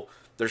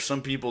there's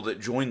some people that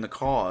join the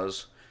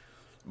cause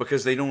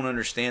because they don't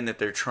understand that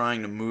they're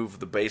trying to move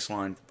the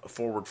baseline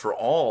forward for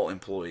all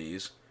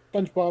employees.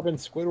 SpongeBob and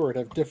Squidward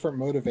have different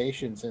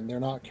motivations, and they're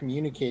not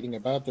communicating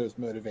about those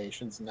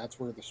motivations, and that's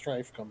where the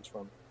strife comes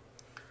from.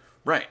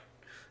 Right.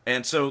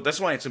 And so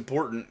that's why it's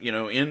important,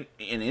 in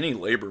any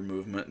labor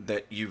movement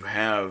that you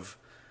have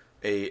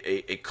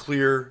a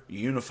clear,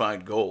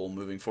 unified goal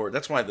moving forward.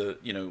 That's why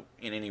in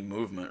any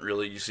movement,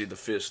 really, you see the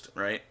fist,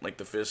 right? Like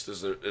the fist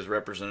is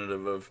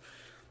representative of,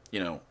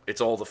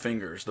 it's all the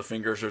fingers. The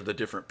fingers are the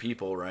different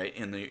people, right,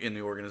 in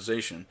the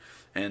organization.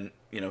 And,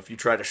 if you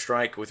try to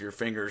strike with your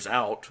fingers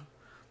out,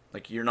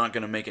 like, you're not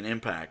going to make an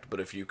impact. But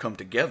if you come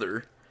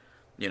together,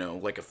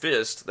 like a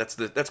fist, that's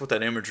what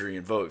that imagery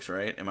invokes,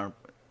 right? Am I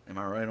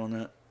right on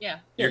that? Yeah.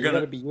 You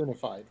got to be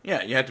unified.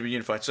 Yeah, you have to be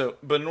unified. So,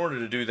 but in order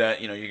to do that,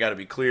 you got to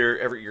be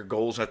clear. Your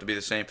goals have to be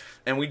the same.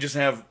 And we just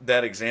have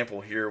that example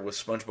here with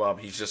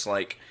SpongeBob. He's just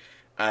like,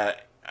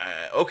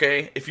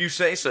 okay, if you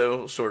say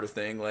so, sort of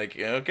thing. Like,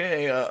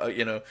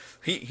 okay,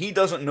 he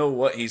doesn't know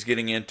what he's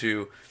getting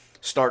into,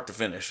 start to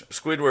finish.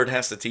 Squidward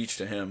has to teach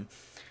to him.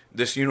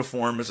 This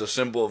uniform is a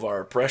symbol of our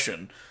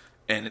oppression.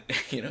 And,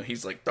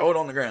 he's like, throw it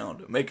on the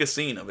ground, make a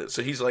scene of it.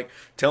 So he's like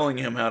telling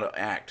him how to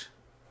act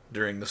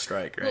during the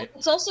strike, right? Well,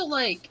 it's also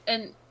like,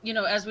 and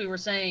as we were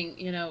saying,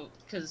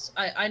 because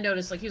I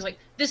noticed, like, he was like,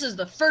 this is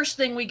the first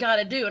thing we got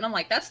to do, and I'm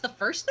like, that's the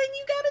first thing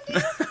you got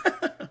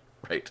to do?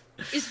 Right.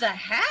 Is the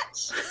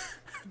hat?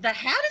 the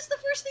hat is the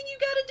first thing you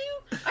gotta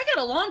do? I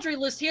got a laundry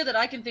list here that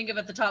I can think of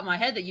at the top of my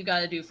head that you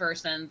gotta do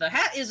first, and the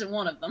hat isn't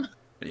one of them.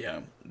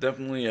 Yeah,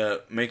 definitely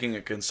making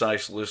a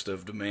concise list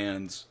of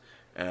demands,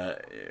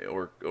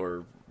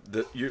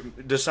 you're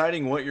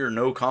deciding what your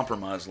no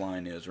compromise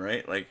line is,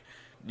 right? Like,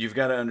 you've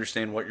got to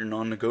understand what your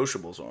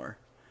non-negotiables are.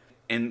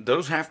 And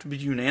those have to be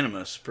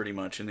unanimous, pretty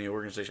much, in the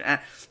organization.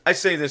 I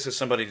say this as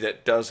somebody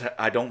that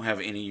I don't have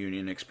any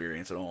union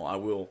experience at all. I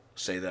will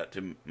say that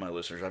to my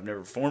listeners. I've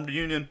never formed a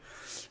union.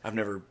 I've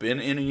never been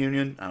in a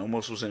union. I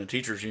almost was in a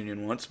teacher's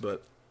union once,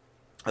 but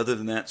other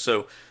than that,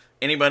 so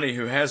anybody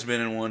who has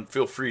been in one,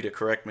 feel free to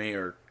correct me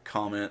or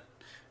comment,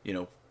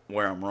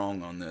 where I'm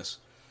wrong on this.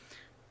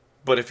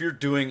 But if you're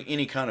doing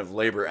any kind of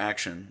labor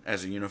action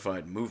as a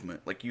unified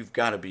movement, like, you've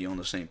got to be on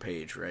the same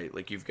page, right?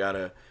 Like, you've got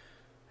to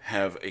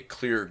have a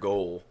clear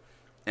goal,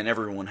 and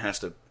everyone has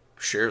to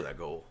share that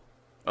goal.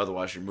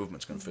 Otherwise, your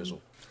movement's going to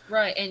fizzle.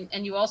 Right,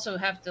 and you also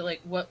have to, like,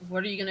 what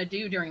are you going to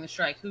do during the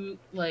strike? Who,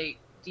 like,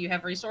 do you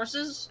have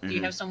resources? Do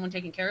you have someone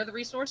taking care of the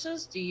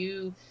resources? Do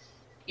you,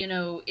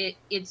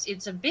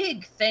 it's a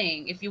big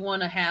thing if you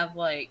want to have,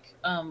 like,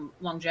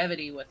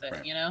 longevity with it,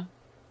 right.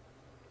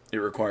 It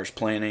requires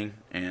planning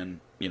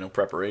and,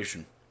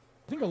 preparation.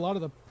 I think a lot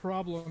of the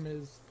problem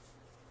is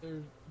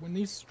when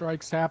these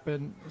strikes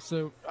happen.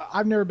 So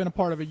I've never been a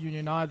part of a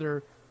union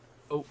either.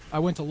 I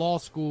went to law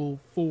school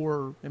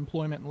for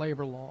employment and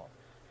labor law.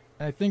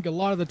 And I think a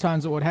lot of the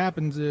times what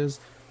happens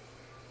is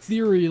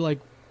theory, like,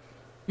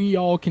 we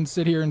all can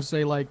sit here and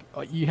say, like,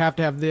 you have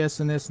to have this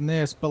and this and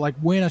this. But, like,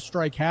 when a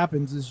strike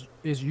happens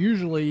is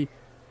usually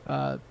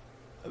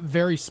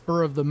very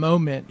spur of the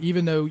moment,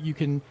 even though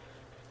there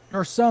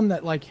are some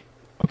that, like,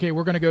 okay,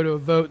 we're going to go to a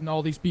vote and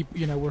all these people,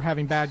 we're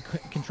having bad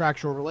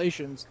contractual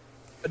relations,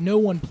 but no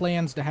one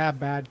plans to have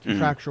bad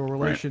contractual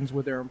relations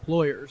with their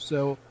employers.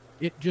 So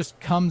it just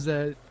comes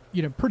at,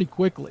 pretty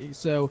quickly.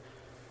 So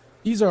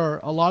these are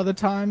a lot of the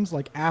times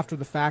like after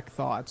the fact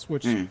thoughts,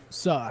 which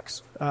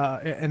sucks.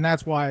 And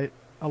that's why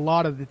a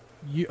lot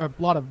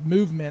of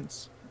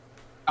movements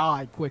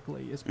die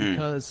quickly is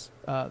because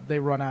they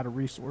run out of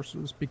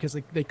resources because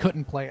they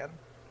couldn't plan.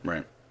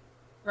 Right.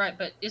 Right,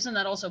 but isn't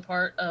that also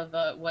part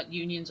of what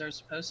unions are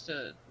supposed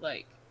to,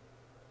 like,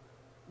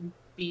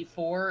 be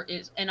for?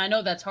 And I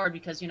know that's hard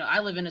because,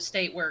 I live in a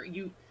state where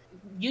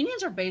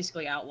unions are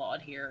basically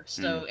outlawed here,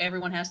 so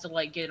everyone has to,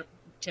 like,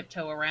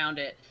 tiptoe around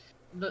it.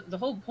 The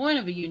whole point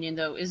of a union,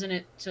 though, isn't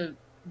it to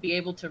be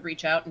able to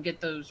reach out and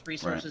get those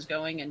resources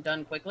going and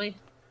done quickly?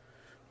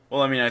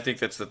 Well, I mean, I think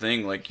that's the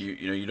thing. Like,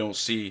 you don't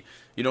see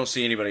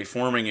anybody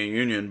forming a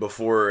union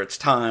before it's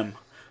time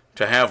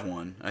to have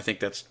one. I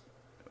think that's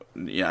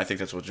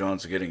what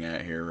John's getting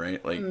at here,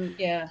 right? Like,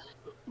 yeah,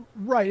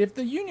 right. If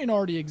the union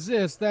already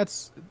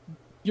exists,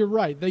 you're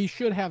right. They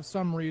should have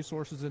some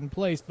resources in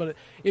place. But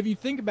if you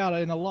think about it,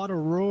 in a lot of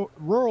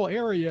rural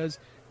areas,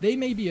 they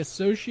may be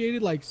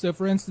associated. Like, so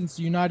for instance,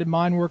 United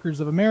Mine Workers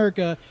of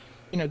America,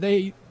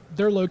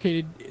 they're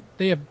located.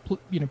 They have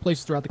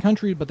places throughout the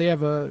country, but they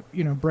have a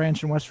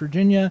branch in West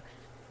Virginia.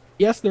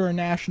 Yes, they're a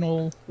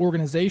national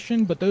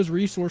organization, but those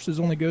resources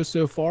only go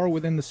so far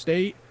within the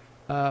state.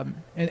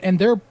 And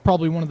they're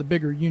probably one of the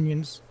bigger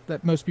unions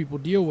that most people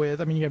deal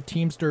with. I mean, you have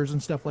Teamsters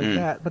and stuff like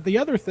that. But the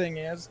other thing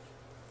is,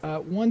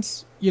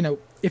 once,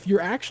 if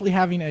you're actually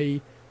having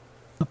a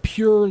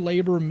pure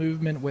labor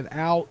movement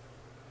without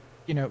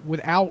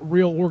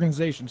real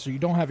organization, so you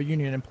don't have a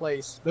union in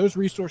place, those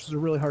resources are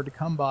really hard to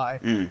come by,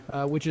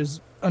 which is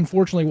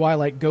unfortunately why,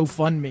 like,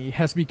 GoFundMe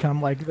has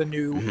become, like, the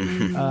new,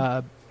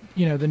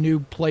 the new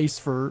place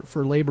for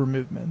labor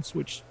movements,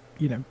 which,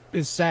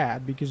 is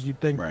sad because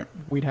you'd think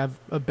we'd have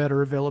a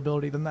better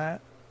availability than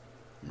that.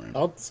 Right.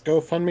 I'll just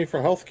GoFundMe for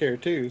healthcare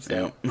too.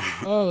 So. Yeah.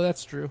 Oh,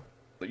 that's true.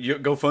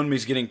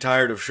 GoFundMe's getting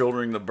tired of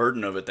shouldering the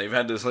burden of it. They've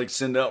had to, like,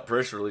 send out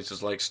press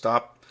releases like,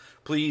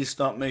 please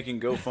stop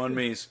making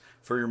GoFundMes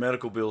for your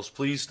medical bills.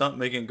 Please stop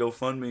making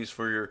GoFundMes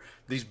for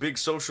these big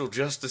social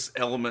justice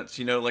elements.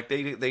 Like,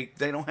 they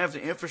don't have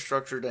the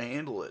infrastructure to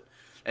handle it.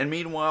 And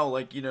meanwhile,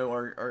 like,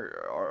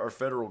 our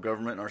federal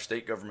government and our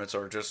state governments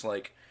are just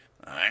like,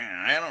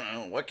 I don't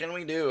know. What can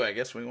we do? I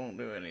guess we won't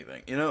do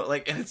anything. And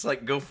it's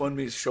like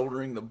GoFundMe's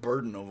shouldering the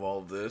burden of all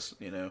of this,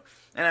 And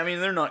I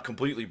mean, they're not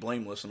completely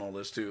blameless in all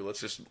this too.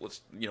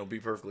 Let's be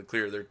perfectly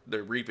clear.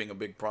 They're reaping a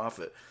big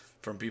profit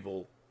from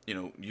people,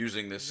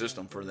 using this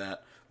system for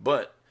that.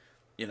 But,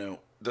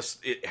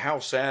 how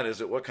sad is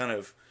it? What kind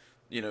of,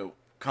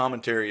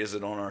 commentary is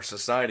it on our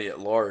society at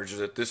large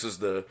that this is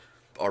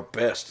our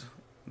best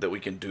that we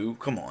can do?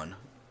 Come on,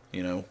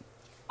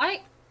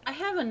 I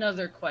have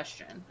another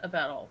question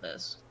about all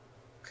this.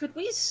 Could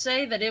we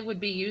say that it would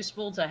be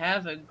useful to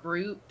have a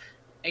group,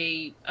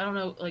 I don't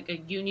know, like a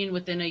union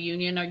within a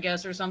union, I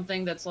guess, or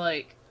something that's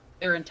like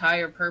their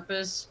entire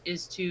purpose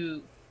is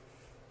to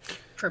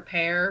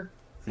prepare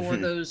for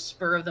those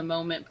spur of the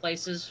moment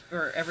places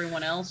for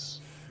everyone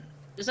else?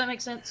 Does that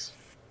make sense?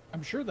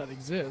 I'm sure that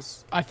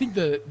exists. I think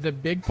the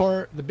big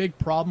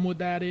problem with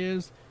that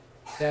is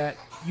that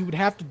you would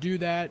have to do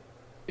that.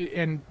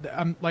 And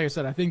like I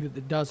said, I think that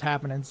it does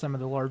happen in some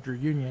of the larger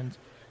unions.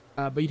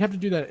 But you'd have to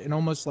do that in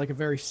almost like a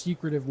very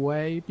secretive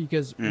way,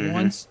 because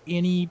once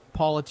any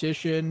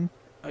politician,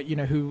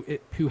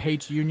 who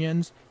hates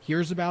unions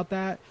hears about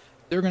that,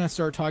 they're going to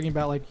start talking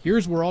about, like,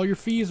 here's where all your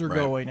fees are Right.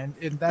 going,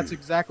 and that's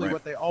exactly Right.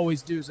 what they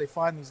always do, is they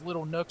find these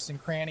little nooks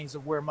and crannies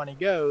of where money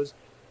goes,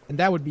 and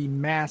that would be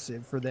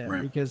massive for them,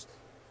 Right. because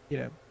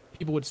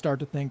people would start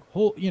to think,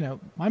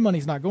 my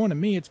money's not going to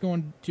me, it's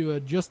going to a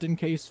just in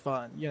case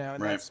fund,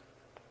 and Right. that's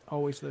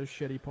always the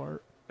shitty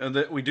part. And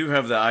that we do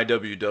have the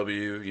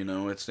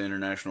IWW, it's the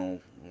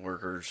International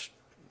Workers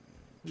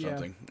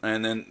something.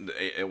 And then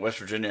West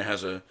Virginia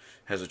has a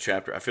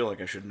chapter. I feel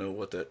like I should know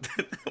what the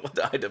what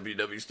the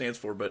IWW stands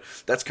for, but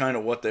that's kind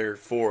of what they're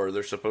for.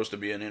 They're supposed to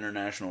be an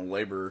international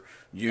labor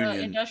union.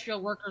 Industrial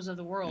Workers of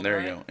the World. There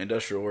right? you go,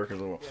 Industrial Workers of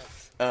the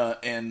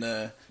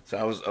World. So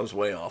I was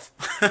way off.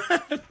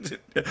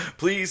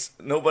 Please,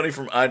 nobody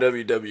from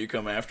IWW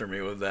come after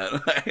me with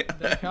that.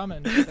 They're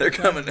coming. They're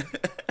coming.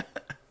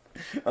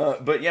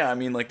 But yeah, I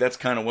mean, like, that's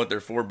kind of what they're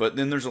for. But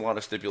then there's a lot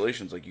of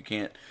stipulations. Like, you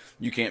can't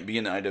be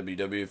in the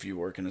IWW if you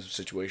work in a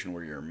situation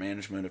where you're in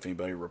management, if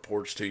anybody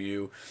reports to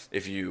you,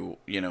 if you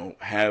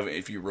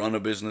run a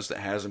business that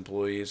has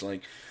employees,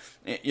 like,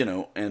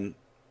 and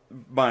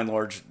by and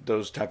large,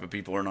 those type of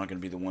people are not going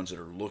to be the ones that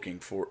are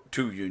looking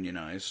to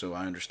unionize. So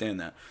I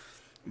understand that.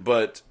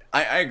 But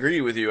I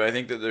agree with you. I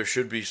think that there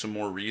should be some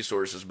more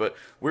resources. But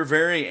we're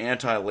very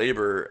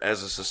anti-labor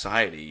as a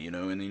society,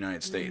 in the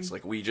United States.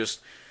 Like,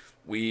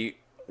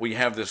 we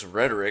have this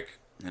rhetoric,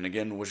 and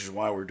again, which is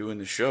why we're doing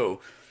the show,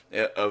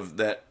 of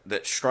that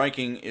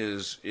striking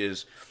is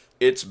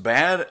it's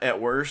bad at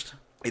worst,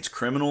 it's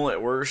criminal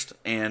at worst,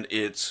 and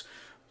it's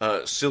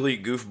silly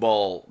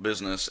goofball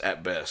business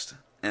at best.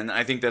 And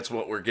I think that's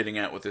what we're getting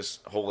at with this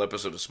whole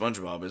episode of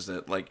SpongeBob, is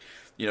that, like,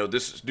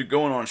 this is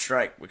going on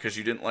strike because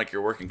you didn't like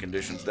your working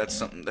conditions.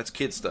 That's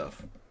kid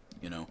stuff,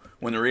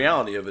 when the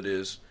reality of it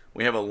is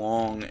we have a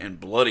long and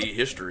bloody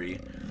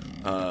history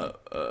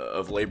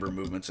of labor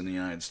movements in the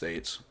United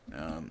States,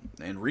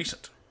 and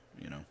recent,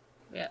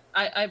 Yeah,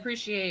 I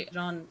appreciate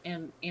John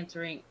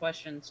answering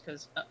questions,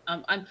 because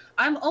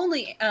I'm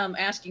only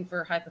asking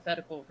for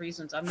hypothetical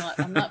reasons. I'm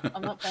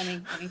not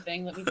planning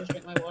anything. Let me just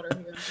drink my water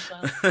here in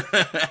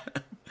silence.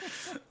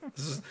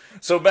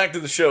 So back to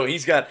the show.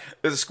 He's got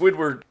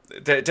Squidward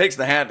takes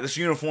the hat. This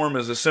uniform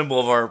is a symbol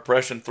of our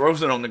oppression.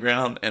 Throws it on the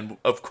ground, and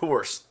of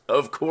course,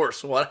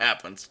 what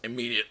happens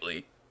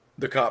immediately?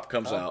 The cop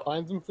comes out.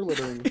 Finds him for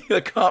littering.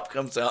 The cop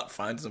comes out,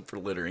 finds him for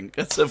littering.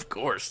 That's of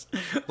course.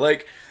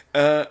 Like,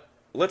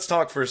 let's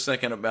talk for a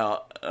second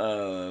about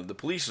the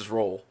police's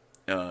role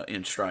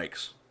in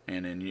strikes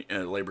and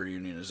in labor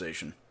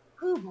unionization.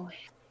 Oh boy.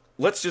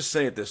 Let's just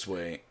say it this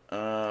way.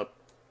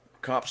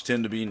 Cops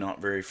tend to be not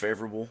very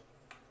favorable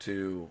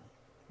to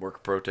worker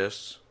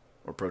protests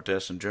or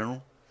protests in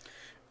general.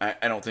 I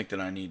don't think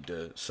that I need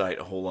to cite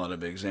a whole lot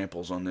of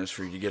examples on this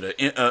for you to get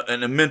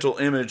a mental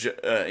image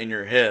in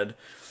your head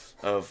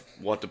of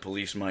what the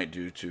police might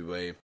do to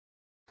a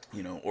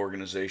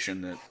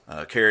organization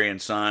that carrying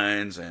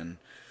signs and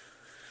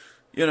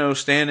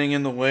standing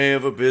in the way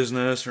of a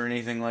business or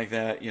anything like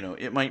that.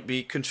 It might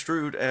be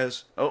construed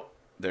as, oh,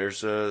 there's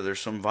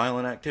some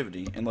violent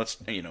activity, and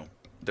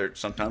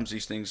sometimes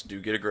these things do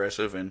get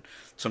aggressive, and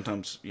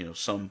sometimes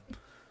some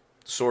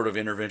sort of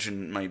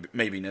intervention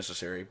may be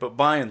necessary. But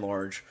by and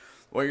large,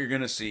 what you're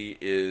going to see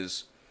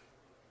is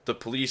the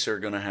police are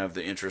going to have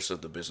the interests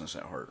of the business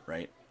at heart,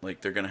 right?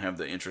 Like, they're going to have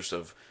the interest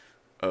of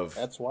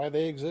That's why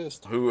they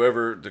exist.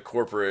 whoever the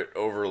corporate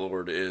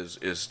overlord is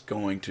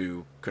going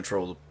to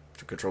control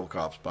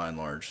cops by and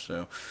large.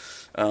 So,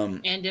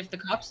 And if the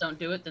cops don't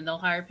do it, then they'll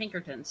hire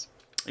Pinkertons.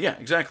 yeah,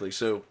 exactly.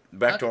 So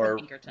back to Fuck the our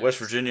Pinkertons. West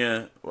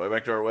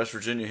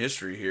Virginia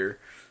history here.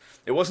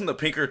 It wasn't the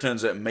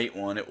Pinkertons that made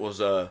one. It was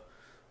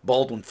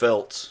Baldwin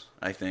Felts,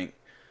 I think.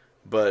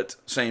 But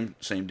same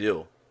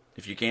deal.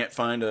 If you can't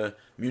find a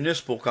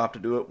municipal cop to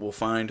do it, we'll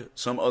find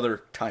some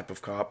other type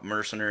of cop,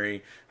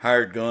 mercenary,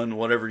 hired gun,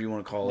 whatever you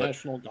want to call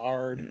National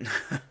Guard.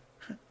 it.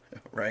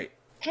 Right.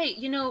 Hey,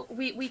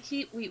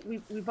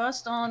 we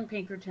bust on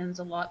Pinkertons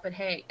a lot, but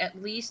hey,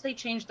 at least they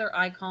changed their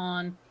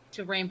icon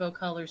to rainbow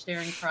colors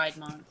during Pride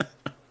Month.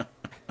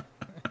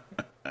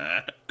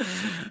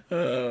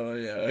 Oh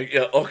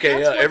yeah.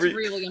 Okay. That's Yeah. what's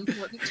really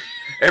important.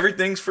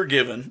 Everything's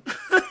forgiven.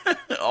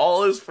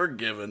 All is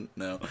forgiven.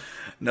 No.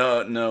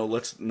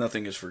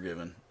 Nothing is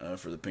forgiven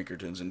for the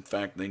Pinkertons. In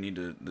fact, they need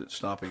to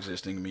stop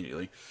existing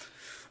immediately.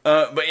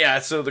 But yeah,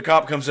 so the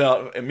cop comes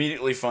out,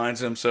 immediately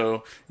finds him.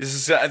 So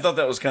I thought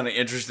that was kind of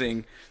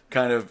interesting,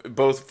 kind of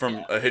both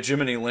from a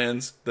hegemony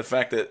lens, the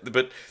fact that,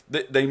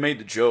 they made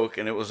the joke,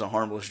 and it was a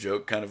harmless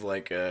joke, kind of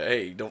like,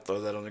 hey, don't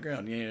throw that on the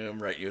ground. Yeah,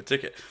 I'm writing you a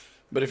ticket.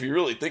 But if you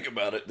really think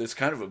about it, there's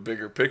kind of a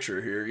bigger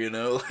picture here,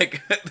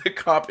 like the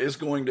cop is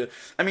going to,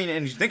 and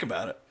you think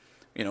about it,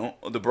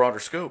 the broader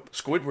scope.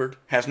 Squidward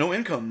has no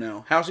income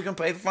now. How's he going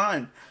to pay the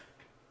fine?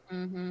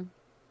 Mm-hmm.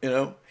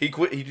 He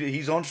quit.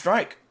 He's on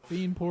strike.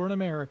 Being poor in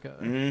America.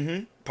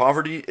 Mm-hmm.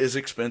 Poverty is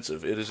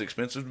expensive. It is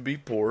expensive to be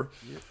poor,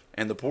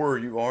 and the poorer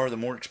you are, the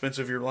more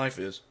expensive your life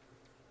is.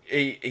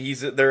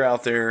 They're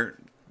out there.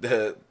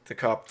 the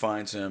cop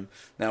finds him.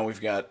 Now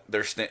we've got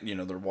they're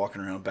they're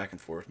walking around back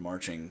and forth,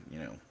 marching,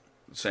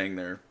 saying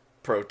their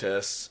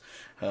protests,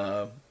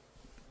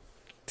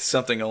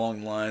 something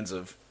along the lines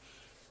of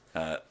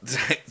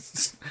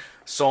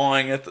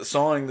sawing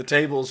the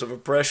tables of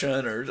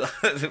oppression, or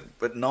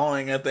but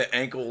gnawing at the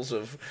ankles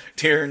of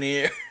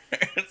tyranny,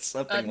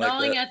 something like that.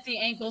 Gnawing at the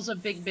ankles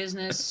of big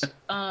business,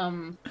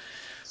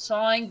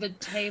 sawing the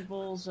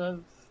tables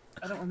of,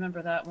 I don't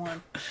remember that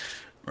one.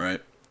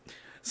 Right.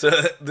 So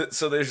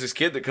there's this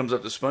kid that comes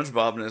up to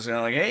SpongeBob and is kind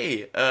of like,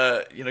 hey,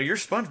 you're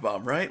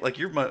SpongeBob, right? Like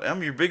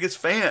I'm your biggest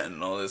fan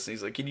and all this. And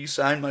he's like, can you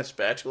sign my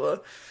spatula?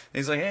 And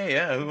he's like, hey,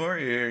 yeah, who are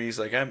you? And he's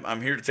like,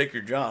 I'm here to take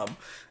your job.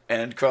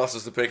 And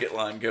crosses the picket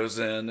line, goes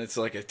in. It's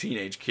like a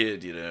teenage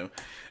kid,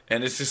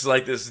 and it's just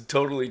like this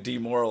totally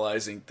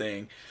demoralizing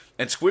thing.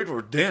 And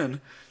Squidward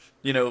then,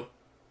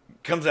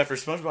 comes after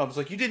SpongeBob. It's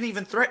like, you didn't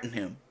even threaten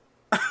him.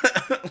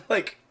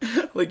 like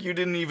you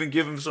didn't even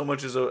give him so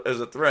much as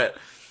a threat.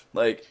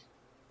 Like,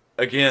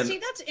 again. See,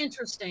 that's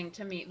interesting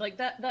to me. Like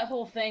that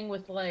whole thing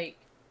with like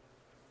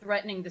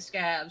threatening the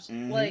scabs.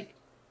 Mm-hmm. Like,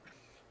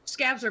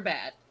 scabs are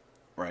bad.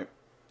 Right.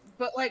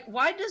 But like,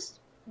 why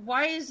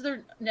is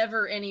there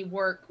never any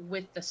work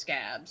with the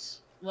scabs?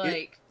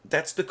 Like,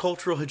 that's the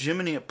cultural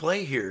hegemony at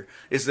play here.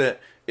 Is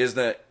that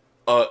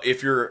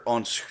if you're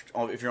on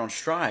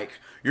strike,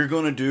 you're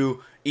going to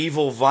do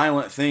evil,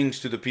 violent things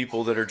to the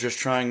people that are just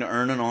trying to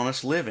earn an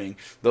honest living.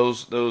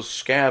 Those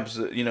scabs,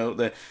 that you know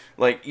what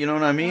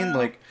I mean? Well,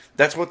 like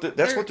that's what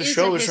the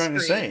show is trying to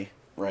say,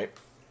 right?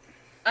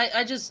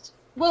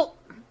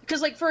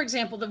 Because like, for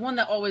example, the one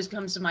that always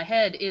comes to my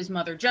head is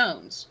Mother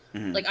Jones.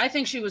 Mm-hmm. Like, I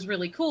think she was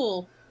really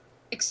cool,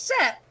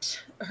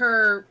 except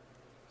her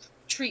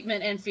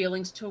treatment and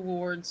feelings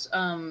towards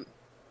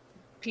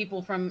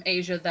people from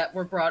Asia that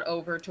were brought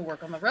over to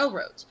work on the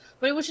railroads.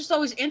 But it was just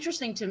always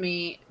interesting to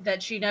me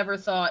that she never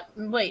thought,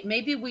 wait,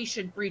 maybe we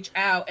should reach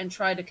out and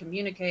try to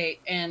communicate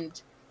and,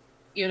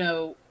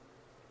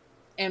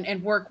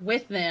 and work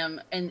with them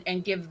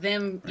and give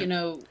them,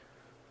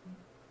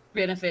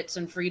 benefits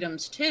and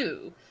freedoms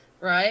too,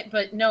 right?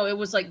 But no, it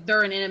was like,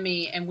 they're an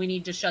enemy and we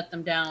need to shut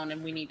them down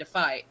and we need to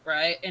fight,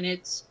 right? And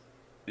it's...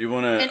 You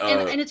want to...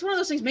 And it's one of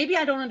those things, maybe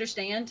I don't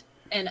understand,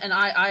 and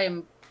I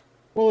am...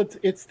 Well,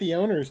 it's the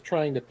owners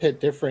trying to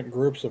pit different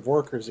groups of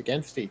workers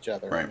against each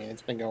other. Right. I mean,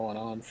 it's been going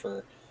on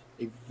for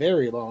a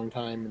very long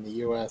time in the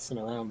U.S. and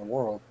around the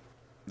world.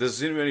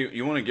 Does anybody...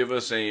 You want to give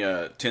us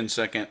a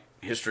 10-second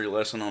history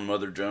lesson on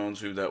Mother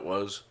Jones, who that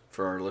was,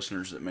 for our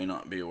listeners that may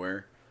not be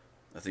aware?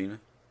 Athena?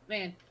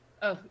 Man.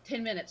 Oh,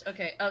 10 minutes.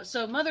 Okay.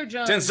 So Mother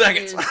Jones 10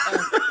 seconds.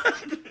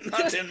 Is,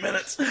 not 10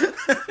 minutes.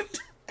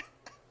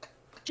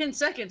 10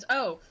 seconds.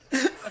 Oh,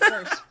 of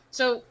course.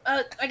 So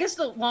I guess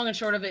the long and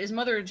short of it is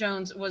Mother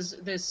Jones was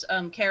this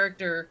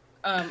character.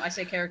 I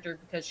say character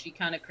because she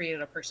kind of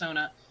created a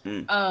persona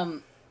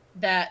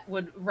that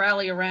would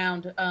rally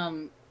around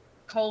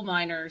coal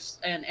miners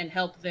and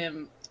help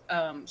them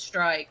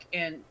strike.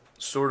 And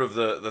sort of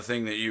the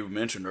thing that you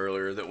mentioned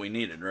earlier that we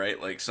needed, right?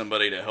 Like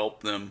somebody to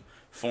help them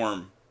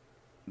form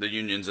the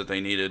unions that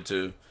they needed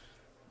to,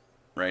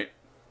 right?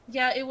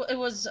 Yeah, it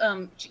was.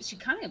 She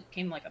kind of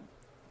became like a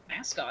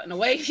mascot in a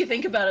way, if you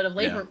think about it, of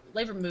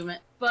labor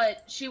movement.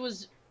 But she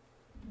was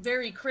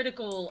very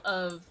critical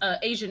of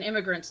Asian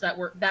immigrants that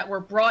were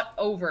brought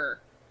over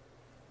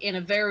in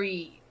a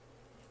very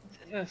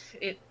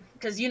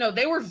because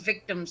they were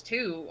victims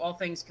too, all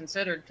things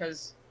considered.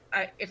 Because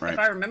if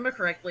I remember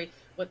correctly,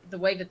 the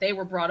way that they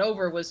were brought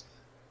over was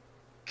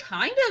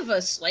kind of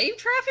a slave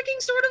trafficking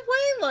sort of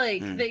way.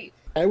 Like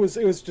It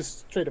was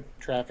just straight up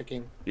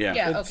trafficking.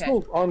 Yeah. It's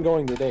still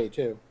ongoing today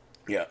too.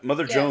 Yeah,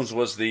 Mother Jones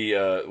was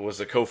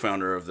the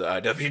co-founder of the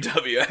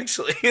IWW,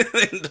 actually,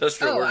 the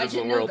Industrial Workers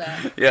of the World.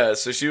 That. Yeah,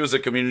 so she was a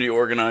community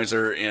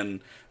organizer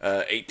in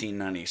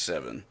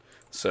 1897.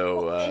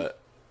 So,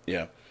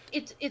 yeah.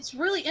 It's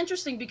really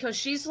interesting because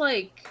she's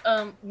like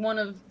one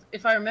of,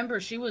 if I remember,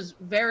 she was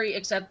very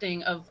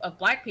accepting of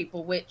black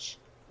people, which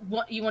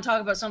you want to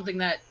talk about something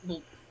that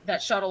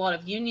shot a lot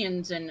of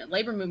unions and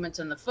labor movements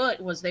in the foot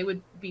was they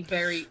would be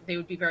very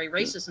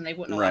racist and they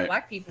wouldn't allow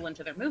black people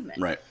into their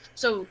movement. Right.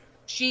 So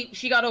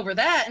she got over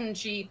that and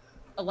she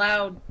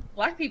allowed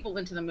black people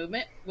into the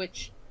movement,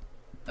 which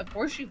of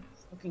course she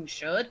fucking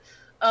should.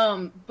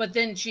 But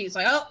then she's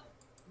like, oh,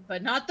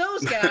 but not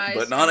those guys.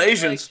 But not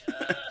Asians.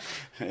 Like,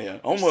 yeah,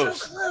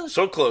 almost.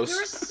 So close.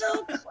 You're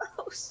so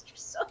close. You're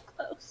so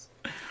close.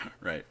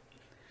 Right.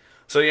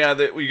 So yeah,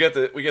 we got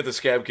the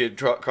scab kid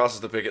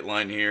crosses the picket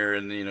line here,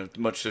 and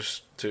much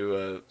just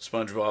to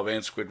SpongeBob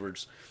and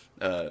Squidward's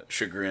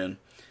chagrin,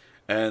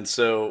 and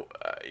so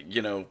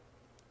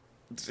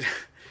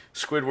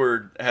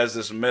Squidward has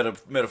this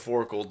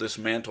metaphorical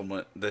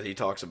dismantlement that he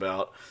talks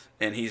about,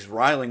 and he's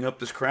riling up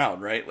this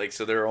crowd, right? Like,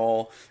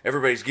 so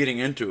everybody's getting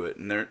into it,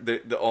 and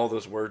they're all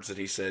those words that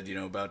he said,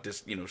 about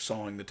this,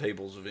 sawing the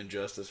tables of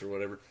injustice or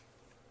whatever,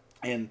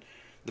 and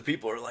the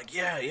people are like,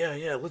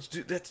 yeah, let's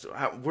do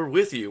that. We're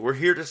with you. We're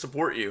here to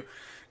support you.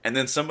 And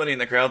then somebody in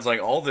the crowd's like,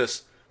 all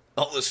this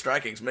all this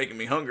striking's making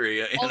me hungry,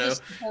 you know?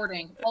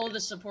 All of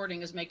this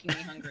supporting is making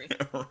me hungry.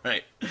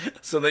 Right.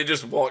 So they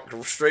just walk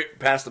straight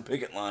past the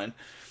picket line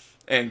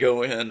and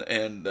go in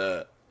and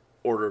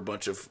order a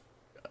bunch of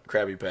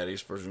Krabby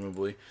Patties,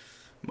 presumably.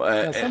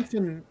 Now,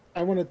 something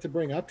I wanted to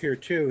bring up here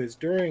too is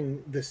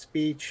during the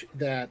speech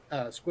that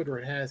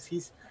Squidward has,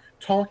 he's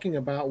talking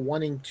about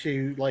wanting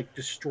to like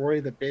destroy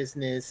the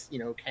business, you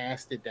know,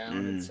 cast it down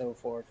and so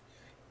forth.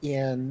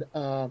 And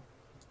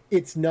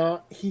he's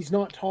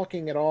not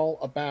talking at all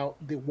about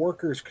the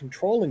workers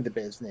controlling the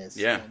business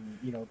and,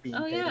 you know, being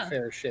paid a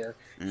fair share.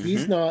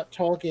 He's not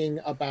talking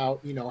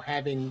about, you know,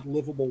 having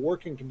livable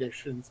working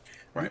conditions.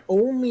 Right. The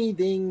only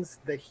things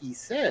that he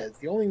says,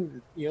 the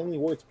only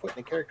words put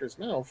in the character's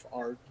mouth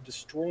are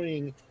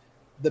destroying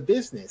the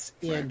business.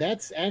 And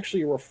that's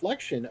actually a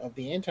reflection of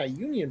the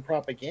anti-union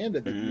propaganda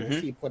that you'll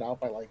see put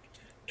out by like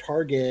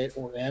Target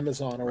or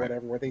Amazon or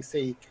whatever, where they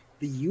say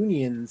the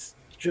unions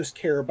just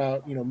care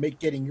about, you know,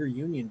 getting your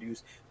union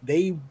dues.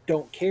 They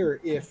don't care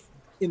if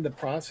in the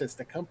process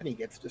the company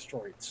gets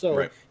destroyed.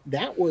 So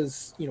that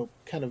was, you know,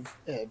 kind of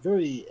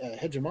very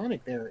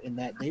hegemonic there in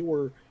that they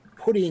were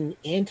putting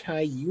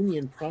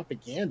anti-union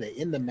propaganda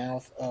in the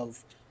mouth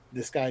of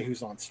this guy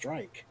who's on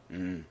strike.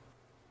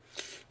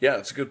 Yeah,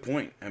 that's a good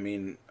point. I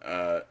mean,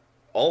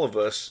 all of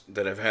us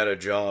that have had a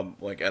job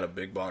like at a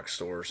big box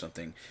store or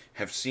something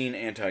have seen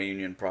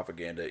anti-union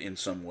propaganda in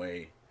some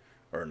way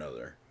or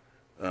another.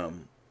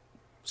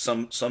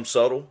 Some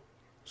subtle,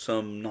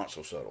 some not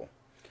so subtle.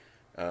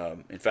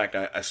 In fact,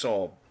 I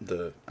saw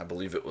I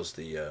believe it was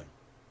the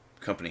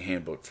company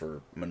handbook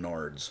for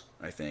Menards,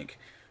 I think,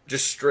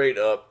 just straight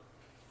up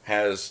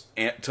has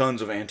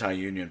tons of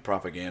anti-union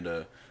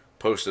propaganda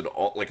posted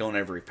like on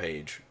every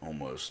page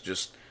almost.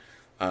 Just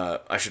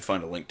I should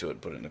find a link to it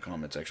and put it in the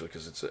comments actually,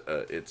 because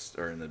it's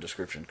or in the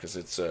description, because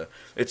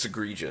it's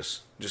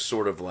egregious. Just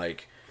sort of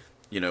like,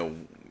 you know,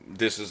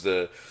 this is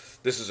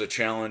a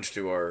challenge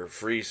to our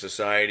free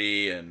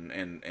society,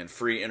 and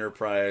free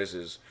enterprise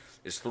is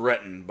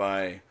threatened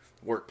by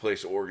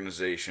workplace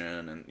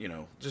organization, and, you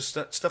know, just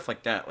stuff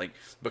like that. Like,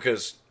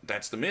 because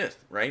that's the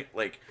myth, right?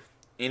 Like,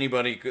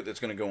 anybody that's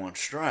going to go on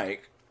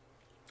strike,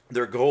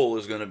 their goal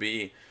is going to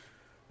be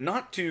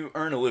not to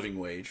earn a living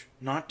wage,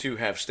 not to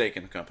have stake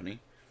in the company,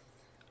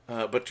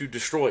 but to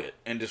destroy it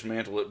and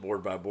dismantle it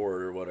board by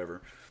board or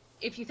whatever.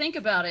 If you think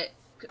about it,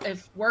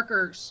 if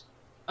workers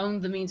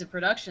owned the means of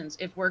productions,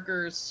 if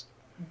workers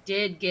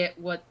did get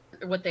what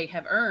they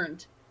have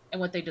earned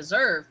and what they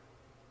deserve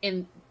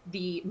in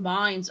the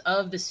minds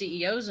of the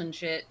CEOs and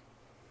shit,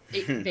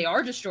 they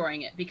are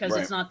destroying it because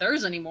it's not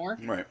theirs anymore.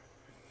 Right.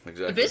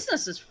 Exactly. The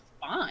business is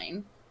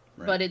fine,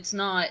 but it's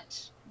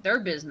not their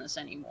business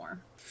anymore.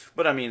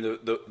 But I mean,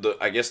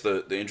 I guess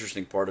the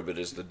interesting part of it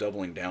is the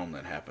doubling down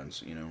that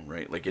happens, you know,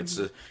 right? Like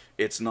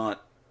it's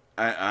not,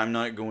 I'm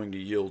not going to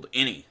yield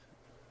any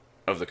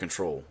of the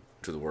control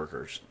to the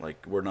workers.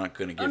 Like, we're not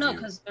going to give you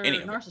because they're any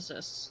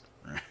narcissists.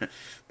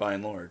 By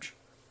and large.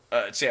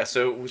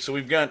 So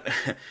we've got,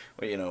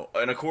 you know,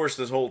 and of course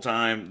this whole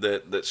time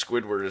that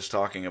Squidward is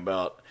talking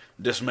about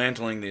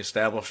dismantling the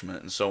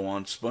establishment and so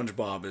on,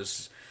 SpongeBob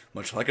is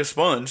much like a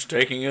sponge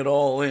taking it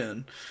all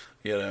in,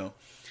 you know.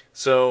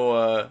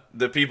 So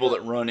the people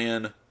that run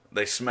in,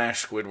 they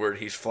smash Squidward.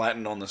 He's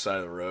flattened on the side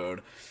of the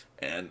road,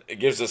 and it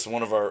gives us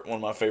one of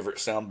my favorite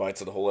sound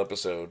bites of the whole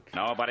episode.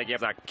 Nobody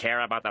gives a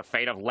care about the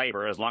fate of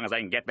labor as long as they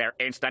can get their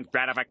instant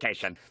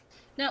gratification.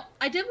 Now,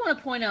 I did want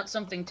to point out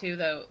something, too,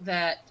 though,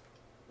 that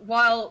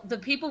while the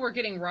people were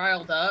getting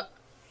riled up,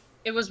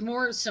 it was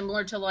more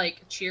similar to,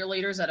 like,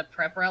 cheerleaders at a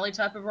prep rally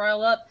type of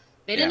rile up.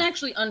 They didn't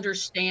actually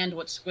understand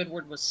what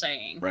Squidward was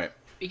saying. Right.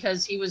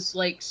 Because he was,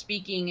 like,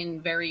 speaking in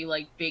very,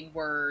 like, big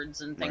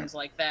words and things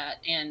like that.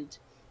 And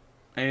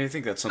I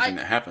think that's something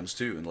that happens,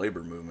 too, in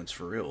labor movements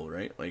for real,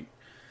 right? Like,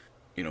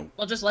 you know...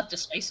 Well, just leftist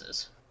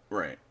spaces.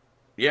 Right.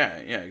 Yeah,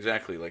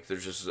 exactly. Like,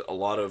 there's just a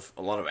lot of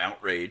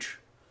outrage.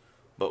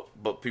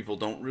 But people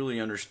don't really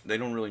they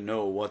don't really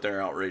know what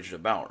they're outraged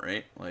about,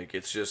 right? Like,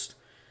 it's just,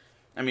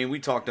 I mean, we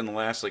talked in the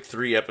last, like,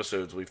 3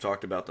 episodes, we've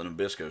talked about the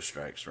Nabisco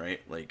strikes, right?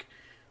 Like,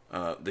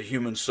 the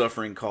human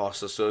suffering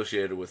costs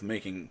associated with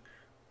making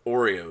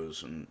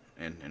Oreos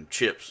and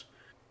chips.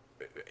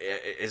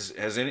 Is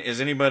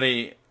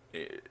anybody,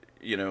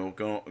 you know,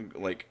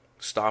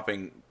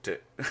 stopping to,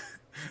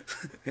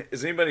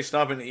 is anybody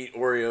stopping to eat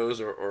Oreos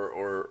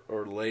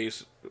or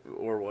Lay's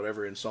or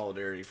whatever in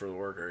solidarity for the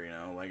worker, you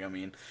know? Like, I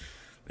mean...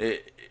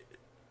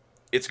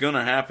 It's going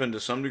to happen to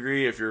some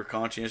degree if you're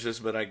conscientious,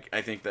 but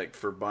I think that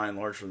by and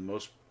large, for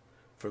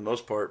the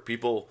most part,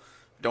 people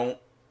don't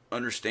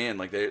understand.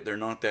 Like, they're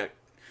not that,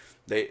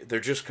 they're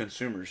just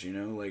consumers, you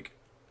know. Like,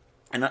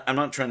 and I'm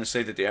not trying to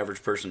say that the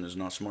average person is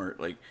not smart.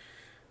 Like,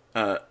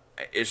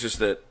 it's just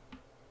that,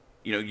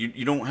 you know,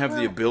 you don't have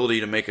the ability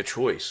to make a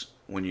choice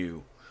when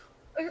you.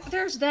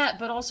 There's that,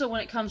 but also when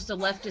it comes to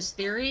leftist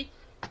theory,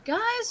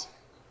 guys,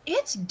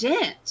 it's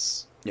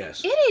dense.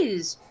 Yes.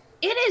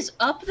 It is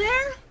up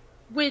there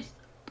with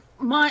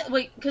my,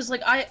 like, because,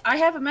 like, I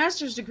have a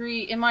master's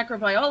degree in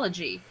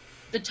microbiology.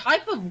 The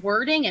type of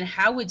wording and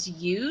how it's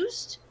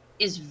used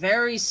is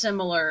very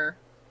similar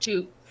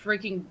to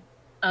freaking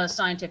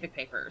scientific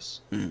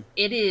papers.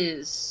 It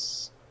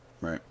is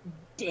Right.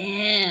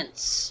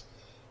 dense.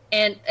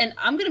 And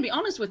I'm gonna be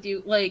honest with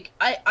you, like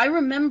I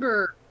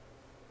remember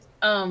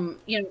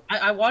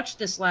I watched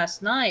this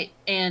last night,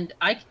 and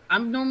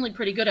I'm normally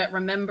pretty good at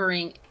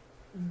remembering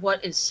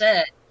what is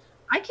said.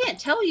 I can't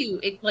tell you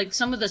like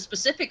some of the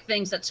specific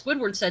things that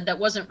Squidward said that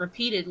wasn't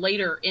repeated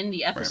later in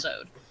the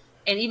episode,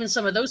 and even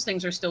some of those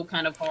things are still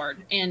kind of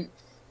hard. And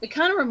it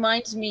kind of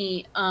reminds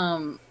me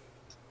of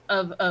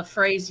a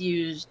phrase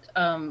used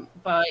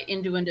by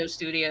Innuendo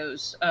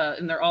Studios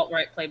in their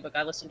alt-right playbook.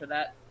 I listened to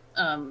that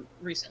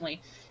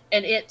recently,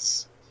 and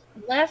it's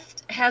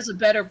left has a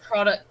better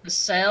product to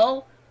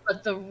sell,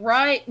 but the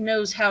right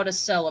knows how to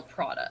sell a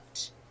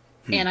product.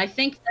 And I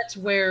think that's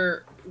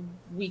where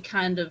we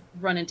kind of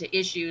run into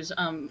issues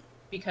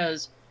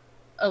because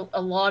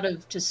a lot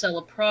of to sell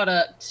a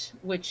product,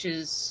 which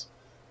is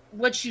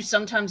what you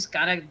sometimes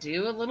gotta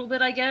do a little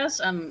bit, I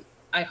guess.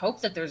 I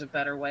hope that there's a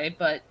better way,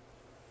 but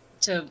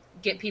to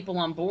get people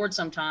on board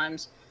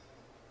sometimes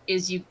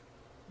is you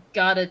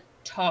gotta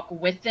talk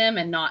with them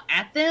and not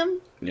at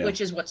them,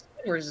 which is what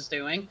Squidward is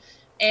doing.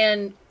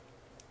 And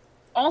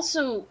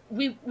also,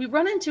 we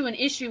run into an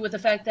issue with the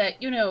fact that,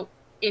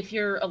 if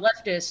you're a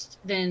leftist,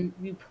 then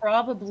you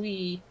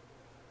probably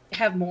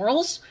have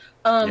morals.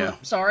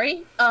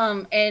 Sorry.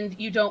 And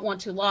you don't want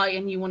to lie,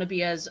 and you want to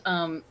be as,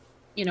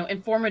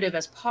 informative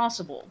as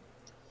possible.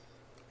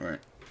 Right.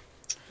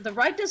 The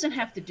right doesn't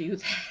have to do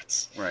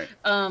that. Right.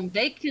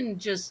 They can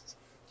just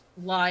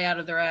lie out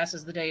of their ass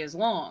as the day is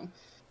long.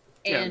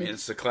 And, yeah, I mean,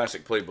 it's the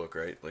classic playbook,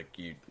 right? Like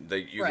you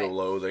right. go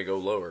low, they go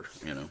lower,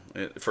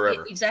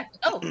 forever. Exactly.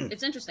 Oh,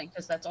 it's interesting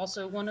because that's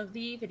also one of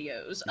the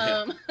videos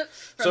from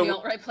the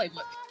alt-right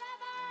playbook.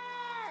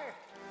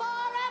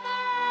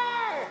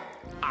 Forever!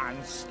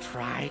 On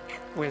strike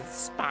with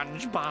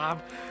SpongeBob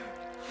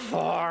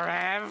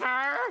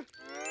forever?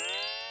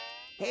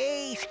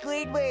 Hey,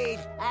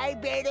 Squidward, I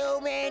bet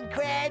old man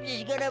Krabs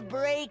is gonna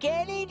break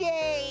any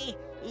day.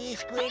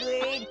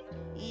 Squidward,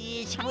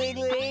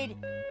 Squidward,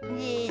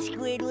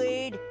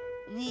 Squidward,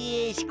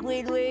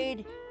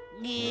 Squidward,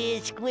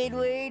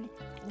 Squidward,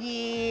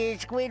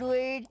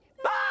 Squidward.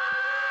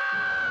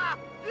 Ah!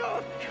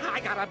 Oh,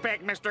 I gotta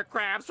beg Mr.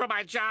 Krabs for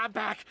my job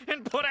back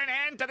and put an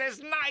end to this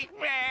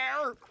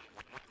nightmare.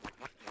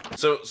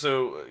 So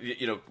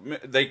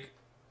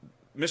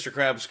Mr.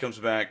 Krabs comes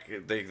back.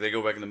 They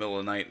go back in the middle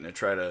of the night and they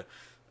try to,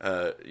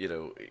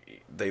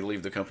 they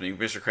leave the company.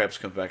 Mr. Krabs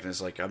comes back and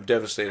is like, "I'm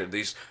devastated.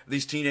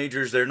 These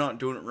teenagers, they're not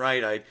doing it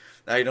right.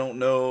 I don't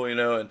know,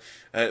 and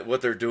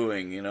what they're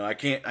doing. I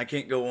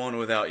can't go on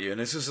without you." And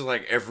this is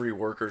like every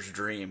worker's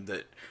dream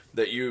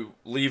that you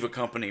leave a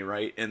company,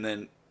 right, and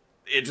then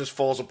it just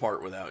falls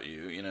apart without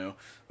you.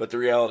 But the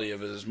reality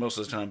of it is most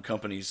of the time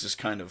companies just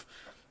kind of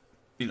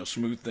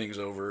smooth things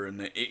over,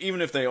 and even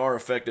if they are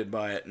affected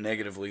by it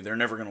negatively, they're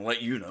never going to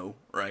let you know,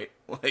 right?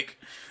 Like,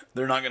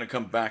 they're not going to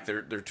come back.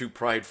 They're too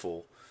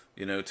prideful,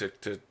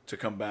 to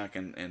come back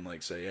and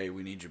like say, "Hey,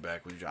 we need you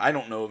back." I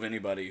don't know of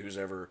anybody who's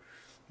ever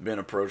been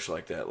approached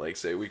like that. Like,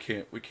 say, we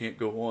can't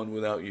go on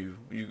without you.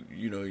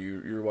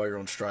 You're while you're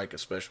on strike,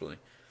 especially.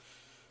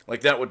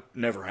 Like, that would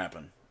never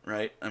happen,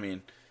 right? I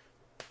mean,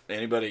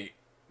 anybody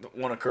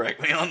want to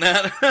correct me on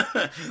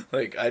that?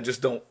 Like, I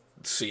just don't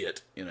see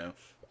it,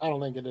 I don't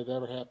think it had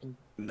ever happened.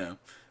 No.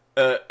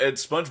 And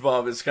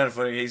SpongeBob is kind of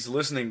funny. He's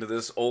listening to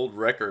this old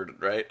record,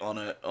 right, on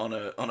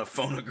a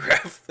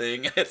phonograph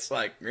thing. It's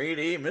like,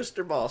 "Greedy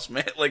Mr. Boss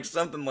Man," like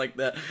something like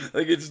that.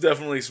 Like, it's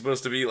definitely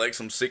supposed to be like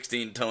some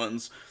 16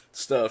 tons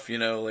stuff,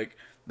 like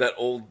that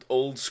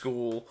old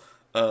school,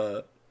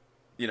 anti,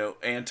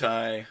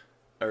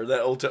 or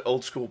that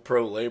old school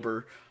pro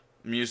labor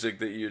music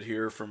that you'd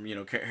hear from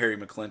Harry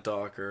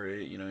McClintock or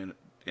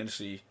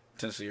Tennessee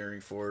Ernie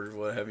Ford or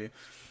what have you.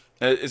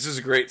 It's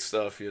just great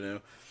stuff,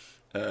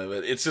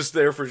 but it's just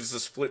there for just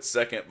a split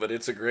second. But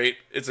it's a great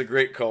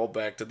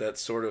callback to that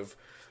sort of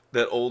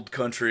that old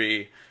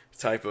country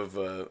type of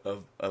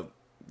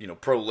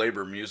pro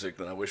labor music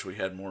that I wish we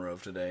had more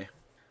of today.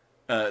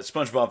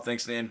 SpongeBob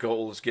thinks the end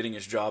goal is getting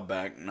his job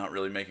back, not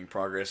really making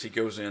progress. He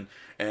goes in,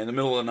 and in the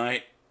middle of the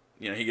night,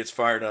 he gets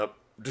fired up,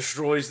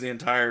 destroys the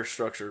entire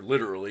structure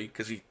literally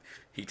because he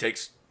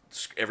takes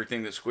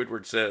everything that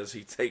Squidward says,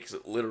 he takes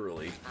it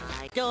literally.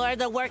 I restore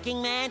the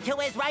working man to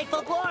his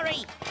rightful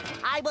glory.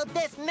 I will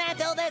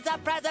dismantle this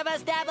oppressive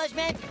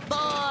establishment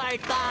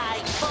board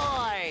by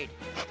board.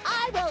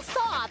 I will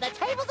saw the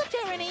tables of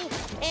tyranny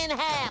in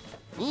half.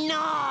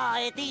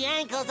 Gnaw at the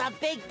ankles of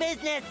big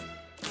business.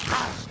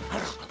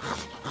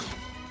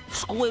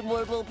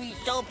 Squidward will be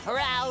so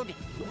proud.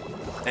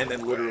 And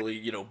then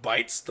literally,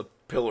 bites the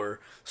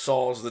pillar,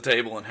 saws the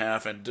table in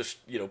half, and just,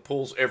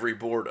 pulls every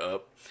board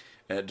up.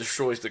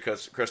 Destroys the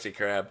Krusty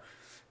Krab,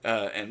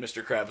 and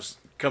Mr. Krabs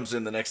comes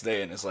in the next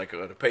day and is like,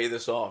 "To pay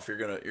this off, you're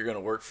gonna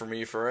work for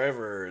me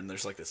forever." And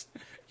there's like this,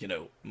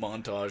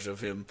 montage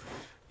of him,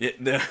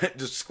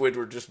 just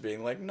Squidward just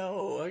being like,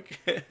 "No,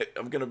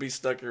 I'm gonna be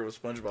stuck here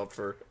with SpongeBob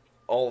for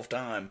all of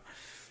time,"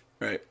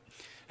 right?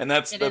 And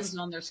that's ends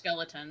on their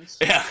skeletons.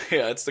 yeah,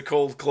 it's the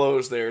cold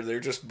close there. They're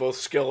just both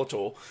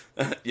skeletal,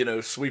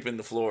 sweeping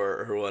the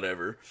floor or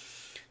whatever.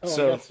 Oh,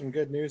 So, I got some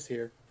good news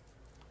here.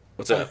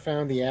 what's I up?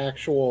 found the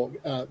actual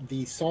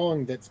the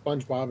song that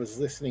SpongeBob is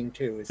listening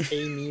to is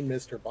 "Hey Me,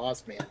 Mr.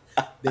 Bossman."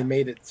 They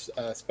made it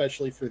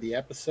especially for the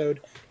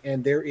episode,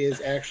 and there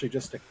is actually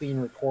just a clean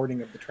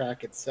recording of the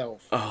track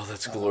itself. Oh,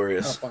 that's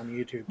glorious. Up on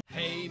YouTube.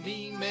 Hey,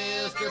 me,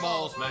 Mr.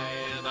 Boss Man,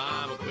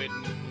 I'm a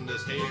quitting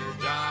this here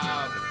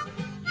job.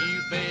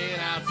 You've been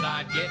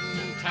outside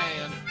getting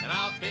tan, and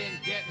I've been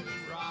getting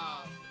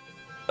robbed.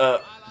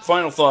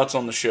 Final thoughts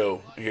on the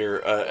show here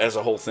as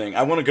a whole thing.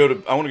 I want to go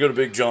to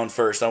Big John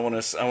first. I want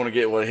to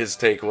get what his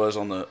take was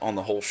on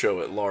the whole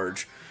show at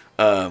large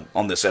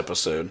on this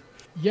episode.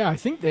 Yeah, I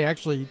think they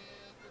actually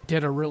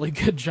did a really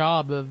good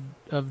job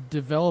of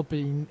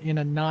developing in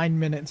a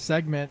 9-minute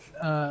segment,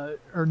 or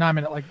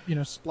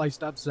 9-minute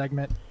spliced up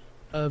segment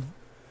of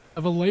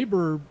a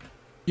labor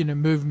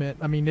movement.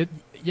 I mean,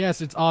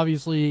 it's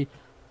obviously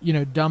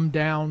dumbed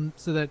down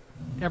so that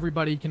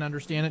everybody can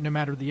understand it no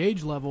matter the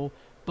age level,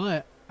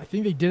 but I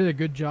think they did a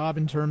good job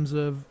in terms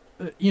of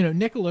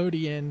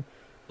Nickelodeon,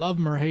 love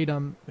them or hate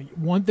them,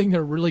 one thing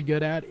they're really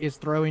good at is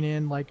throwing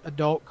in like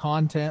adult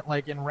content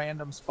like in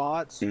random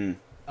spots. And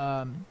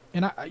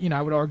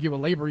I would argue a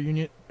labor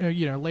union,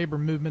 labor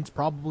movement's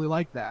probably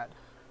like that.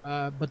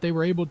 But they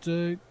were able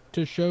to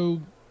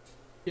show,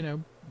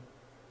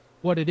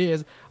 what it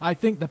is. I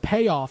think the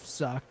payoff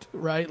sucked,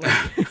 right?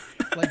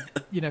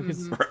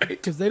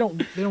 Because they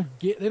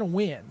don't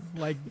win.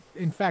 Like,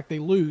 in fact, they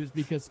lose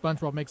because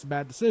SpongeBob makes a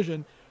bad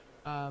decision.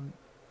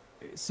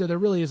 So there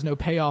really is no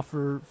payoff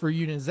for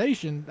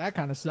unionization. That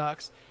kind of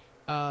sucks.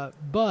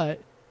 But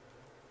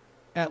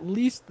at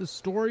least the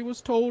story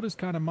was told is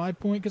kind of my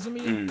point. Because, I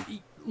mean,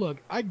 look,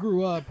 I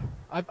grew up,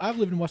 I've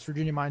lived in West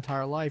Virginia my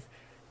entire life,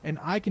 and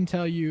I can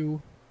tell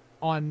you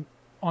on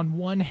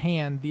one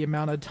hand the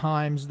amount of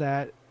times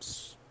that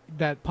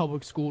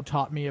public school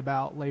taught me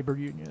about labor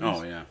unions.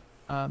 Oh, yeah.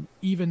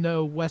 Even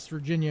though West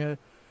Virginia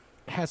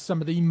has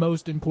some of the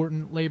most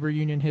important labor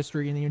union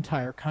history in the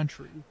entire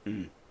country.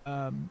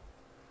 I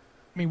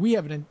mean, we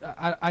haven't.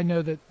 I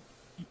know that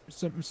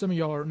some of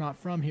y'all are not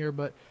from here,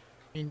 but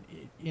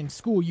in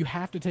school you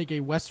have to take a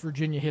West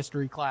Virginia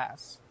history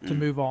class to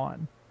move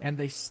on, and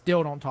they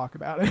still don't talk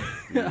about it.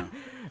 Yeah.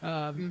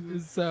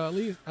 So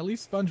at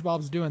least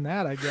SpongeBob's doing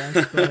that, I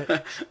guess.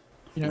 But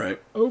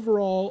Right.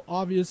 Overall,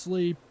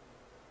 obviously,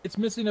 it's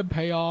missing a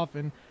payoff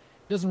and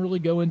doesn't really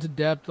go into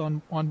depth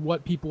on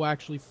what people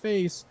actually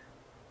face.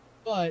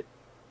 But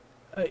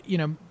I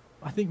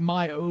think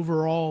my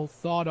overall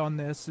thought on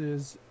this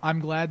is I'm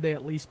glad they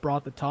at least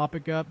brought the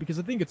topic up, because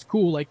I think it's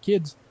cool. Like,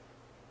 kids,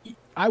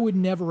 I would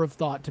never have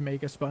thought to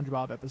make a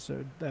SpongeBob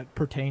episode that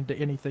pertained to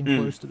anything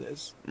close to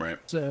this. Right.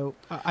 So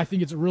I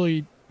think it's a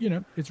really,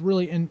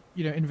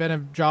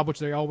 inventive job, which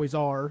they always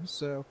are.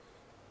 So,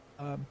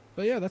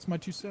 but yeah, that's my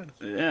 2 cents.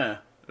 Yeah.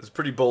 It's a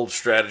pretty bold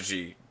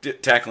strategy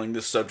tackling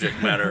this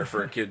subject matter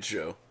for a kid's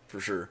show, for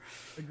sure.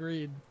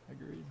 Agreed.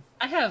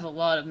 I have a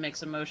lot of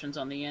mixed emotions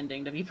on the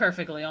ending, to be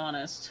perfectly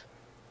honest.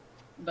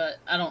 But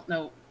I don't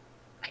know.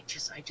 I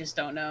just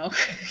don't know.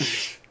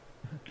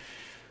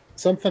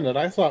 Something that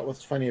I thought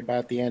was funny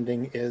about the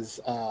ending is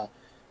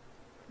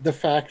the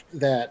fact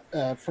that,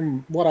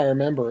 from what I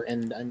remember,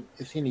 and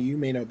Athena, you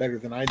may know better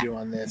than I do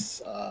on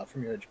this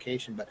from your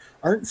education, but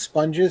aren't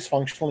sponges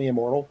functionally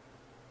immortal?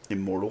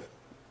 Immortal?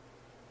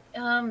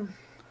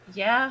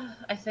 Yeah,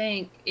 I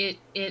think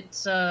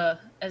it's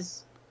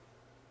as.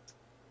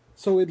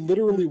 So it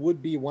literally would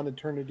be one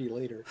eternity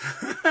later.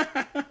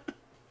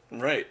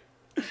 Right.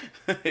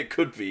 It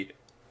could be.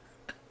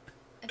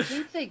 I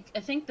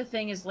think the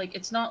thing is, like,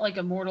 it's not like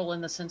immortal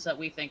in the sense that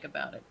we think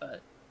about it,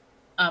 but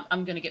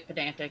I'm gonna get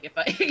pedantic if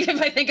I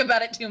if I think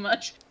about it too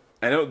much.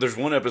 I know there's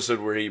one episode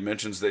where he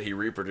mentions that he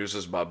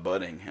reproduces by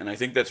budding, and I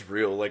think that's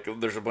real. Like,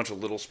 there's a bunch of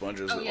little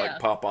sponges that like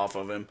pop off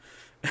of him.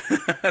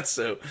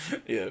 So,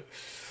 yeah.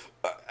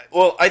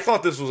 Well, I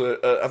thought this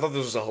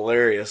was a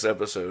hilarious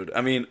episode.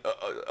 I mean,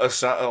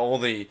 aside, all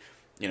the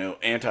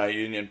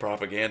anti-union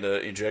propaganda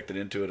injected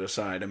into it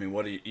aside, I mean,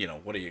 what do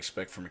you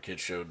expect from a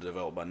kids show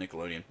developed by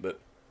Nickelodeon? But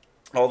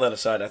all that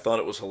aside, I thought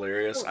it was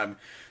hilarious. I'm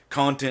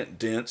content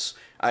dense.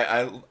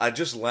 I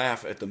just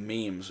laugh at the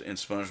memes in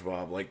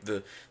SpongeBob. Like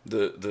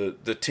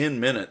the 10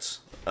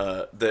 minutes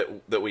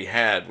that we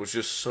had was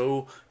just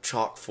so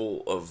chock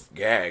full of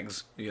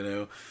gags,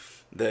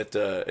 that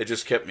it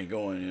just kept me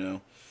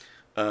going,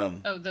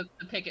 The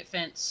picket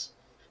fence.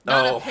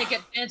 Not a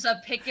picket fence,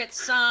 a picket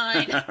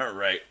sign.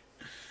 Right.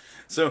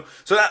 So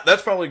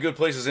that's probably a good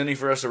place as any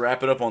for us to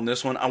wrap it up on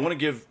this one. I want to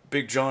give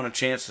Big John a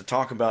chance to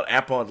talk about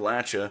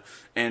Apodlatcha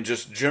and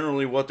just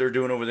generally what they're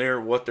doing over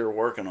there, what they're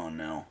working on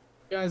now.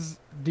 You guys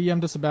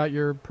DM'd us about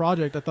your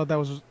project. I thought that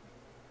was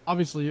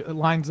obviously, it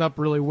lines up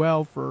really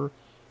well for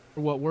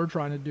what we're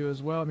trying to do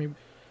as well. I mean,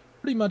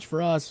 pretty much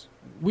for us,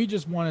 we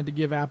just wanted to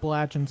give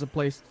Appalachians a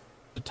place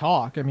to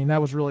talk. I mean,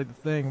 that was really the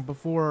thing.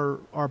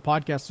 Before our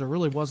podcast, there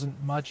really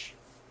wasn't much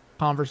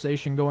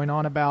conversation going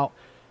on about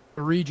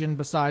the region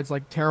besides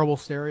like terrible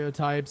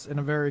stereotypes and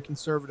a very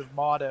conservative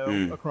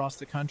motto across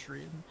the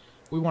country. And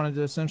we wanted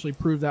to essentially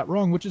prove that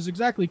wrong, which is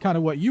exactly kind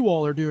of what you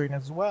all are doing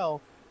as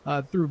well,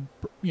 through,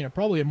 you know,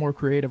 probably a more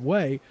creative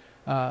way.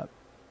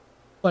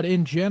 But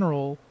in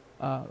general,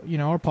 you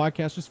know, our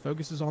podcast just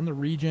focuses on the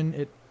region.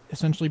 It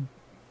essentially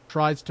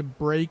tries to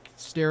break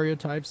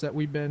stereotypes that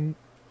we've been,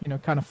 you know,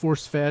 kind of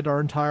force-fed our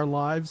entire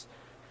lives.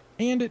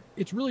 And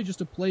it's really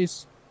just a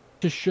place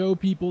to show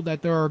people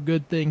that there are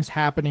good things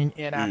happening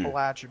in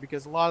Appalachia,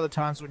 because a lot of the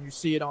times when you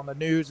see it on the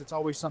news, it's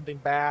always something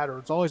bad, or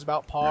it's always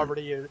about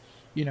poverty, or,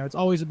 you know, it's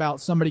always about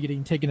somebody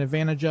getting taken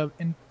advantage of.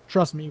 And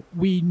trust me,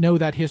 we know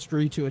that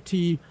history to a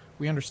T.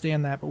 We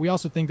understand that, but we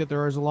also think that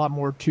there is a lot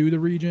more to the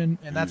region,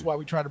 and that's why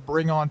we try to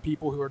bring on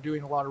people who are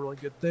doing a lot of really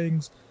good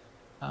things.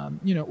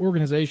 You know,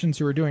 organizations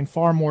who are doing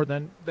far more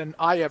than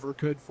I ever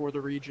could for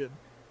the region.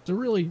 So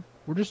really,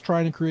 we're just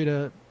trying to create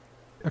a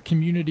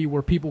community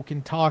where people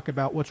can talk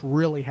about what's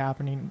really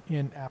happening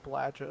in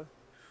Appalachia.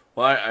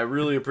 Well, I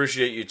really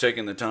appreciate you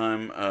taking the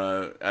time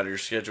out of your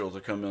schedule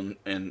to come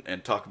in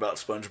and talk about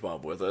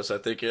SpongeBob with us. I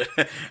think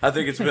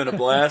it's been a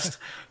blast,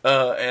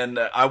 and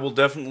I will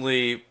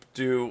definitely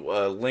do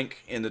a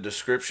link in the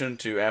description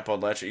to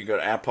Appalachia. You go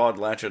to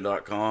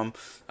appodlatcha.com.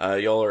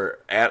 Y'all are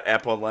at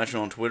Appodlatcha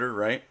on Twitter,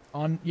 right?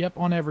 On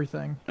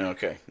everything.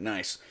 Okay,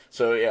 nice.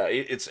 So yeah,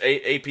 it's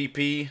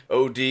AppodLachia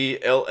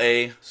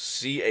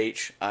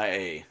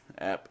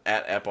at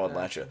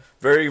Appodlatcha.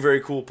 Very,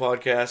 very cool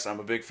podcast. I'm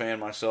a big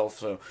fan myself,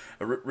 so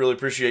I really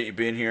appreciate you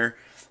being here.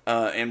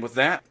 And with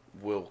that,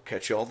 we'll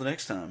catch y'all the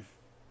next time.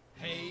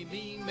 Hey,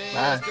 me,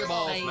 Mr.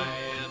 Boss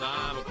Man,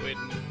 I'm a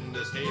quitting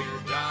this here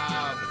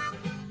job.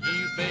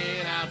 You've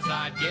been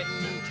outside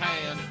getting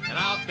tan, and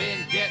I've been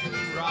getting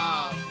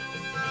robbed.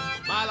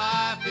 My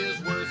life is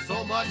worth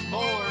so much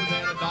more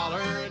than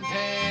 $1.10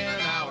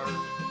 an hour.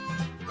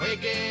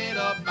 Waking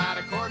up about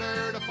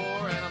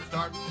 3:45 and I'm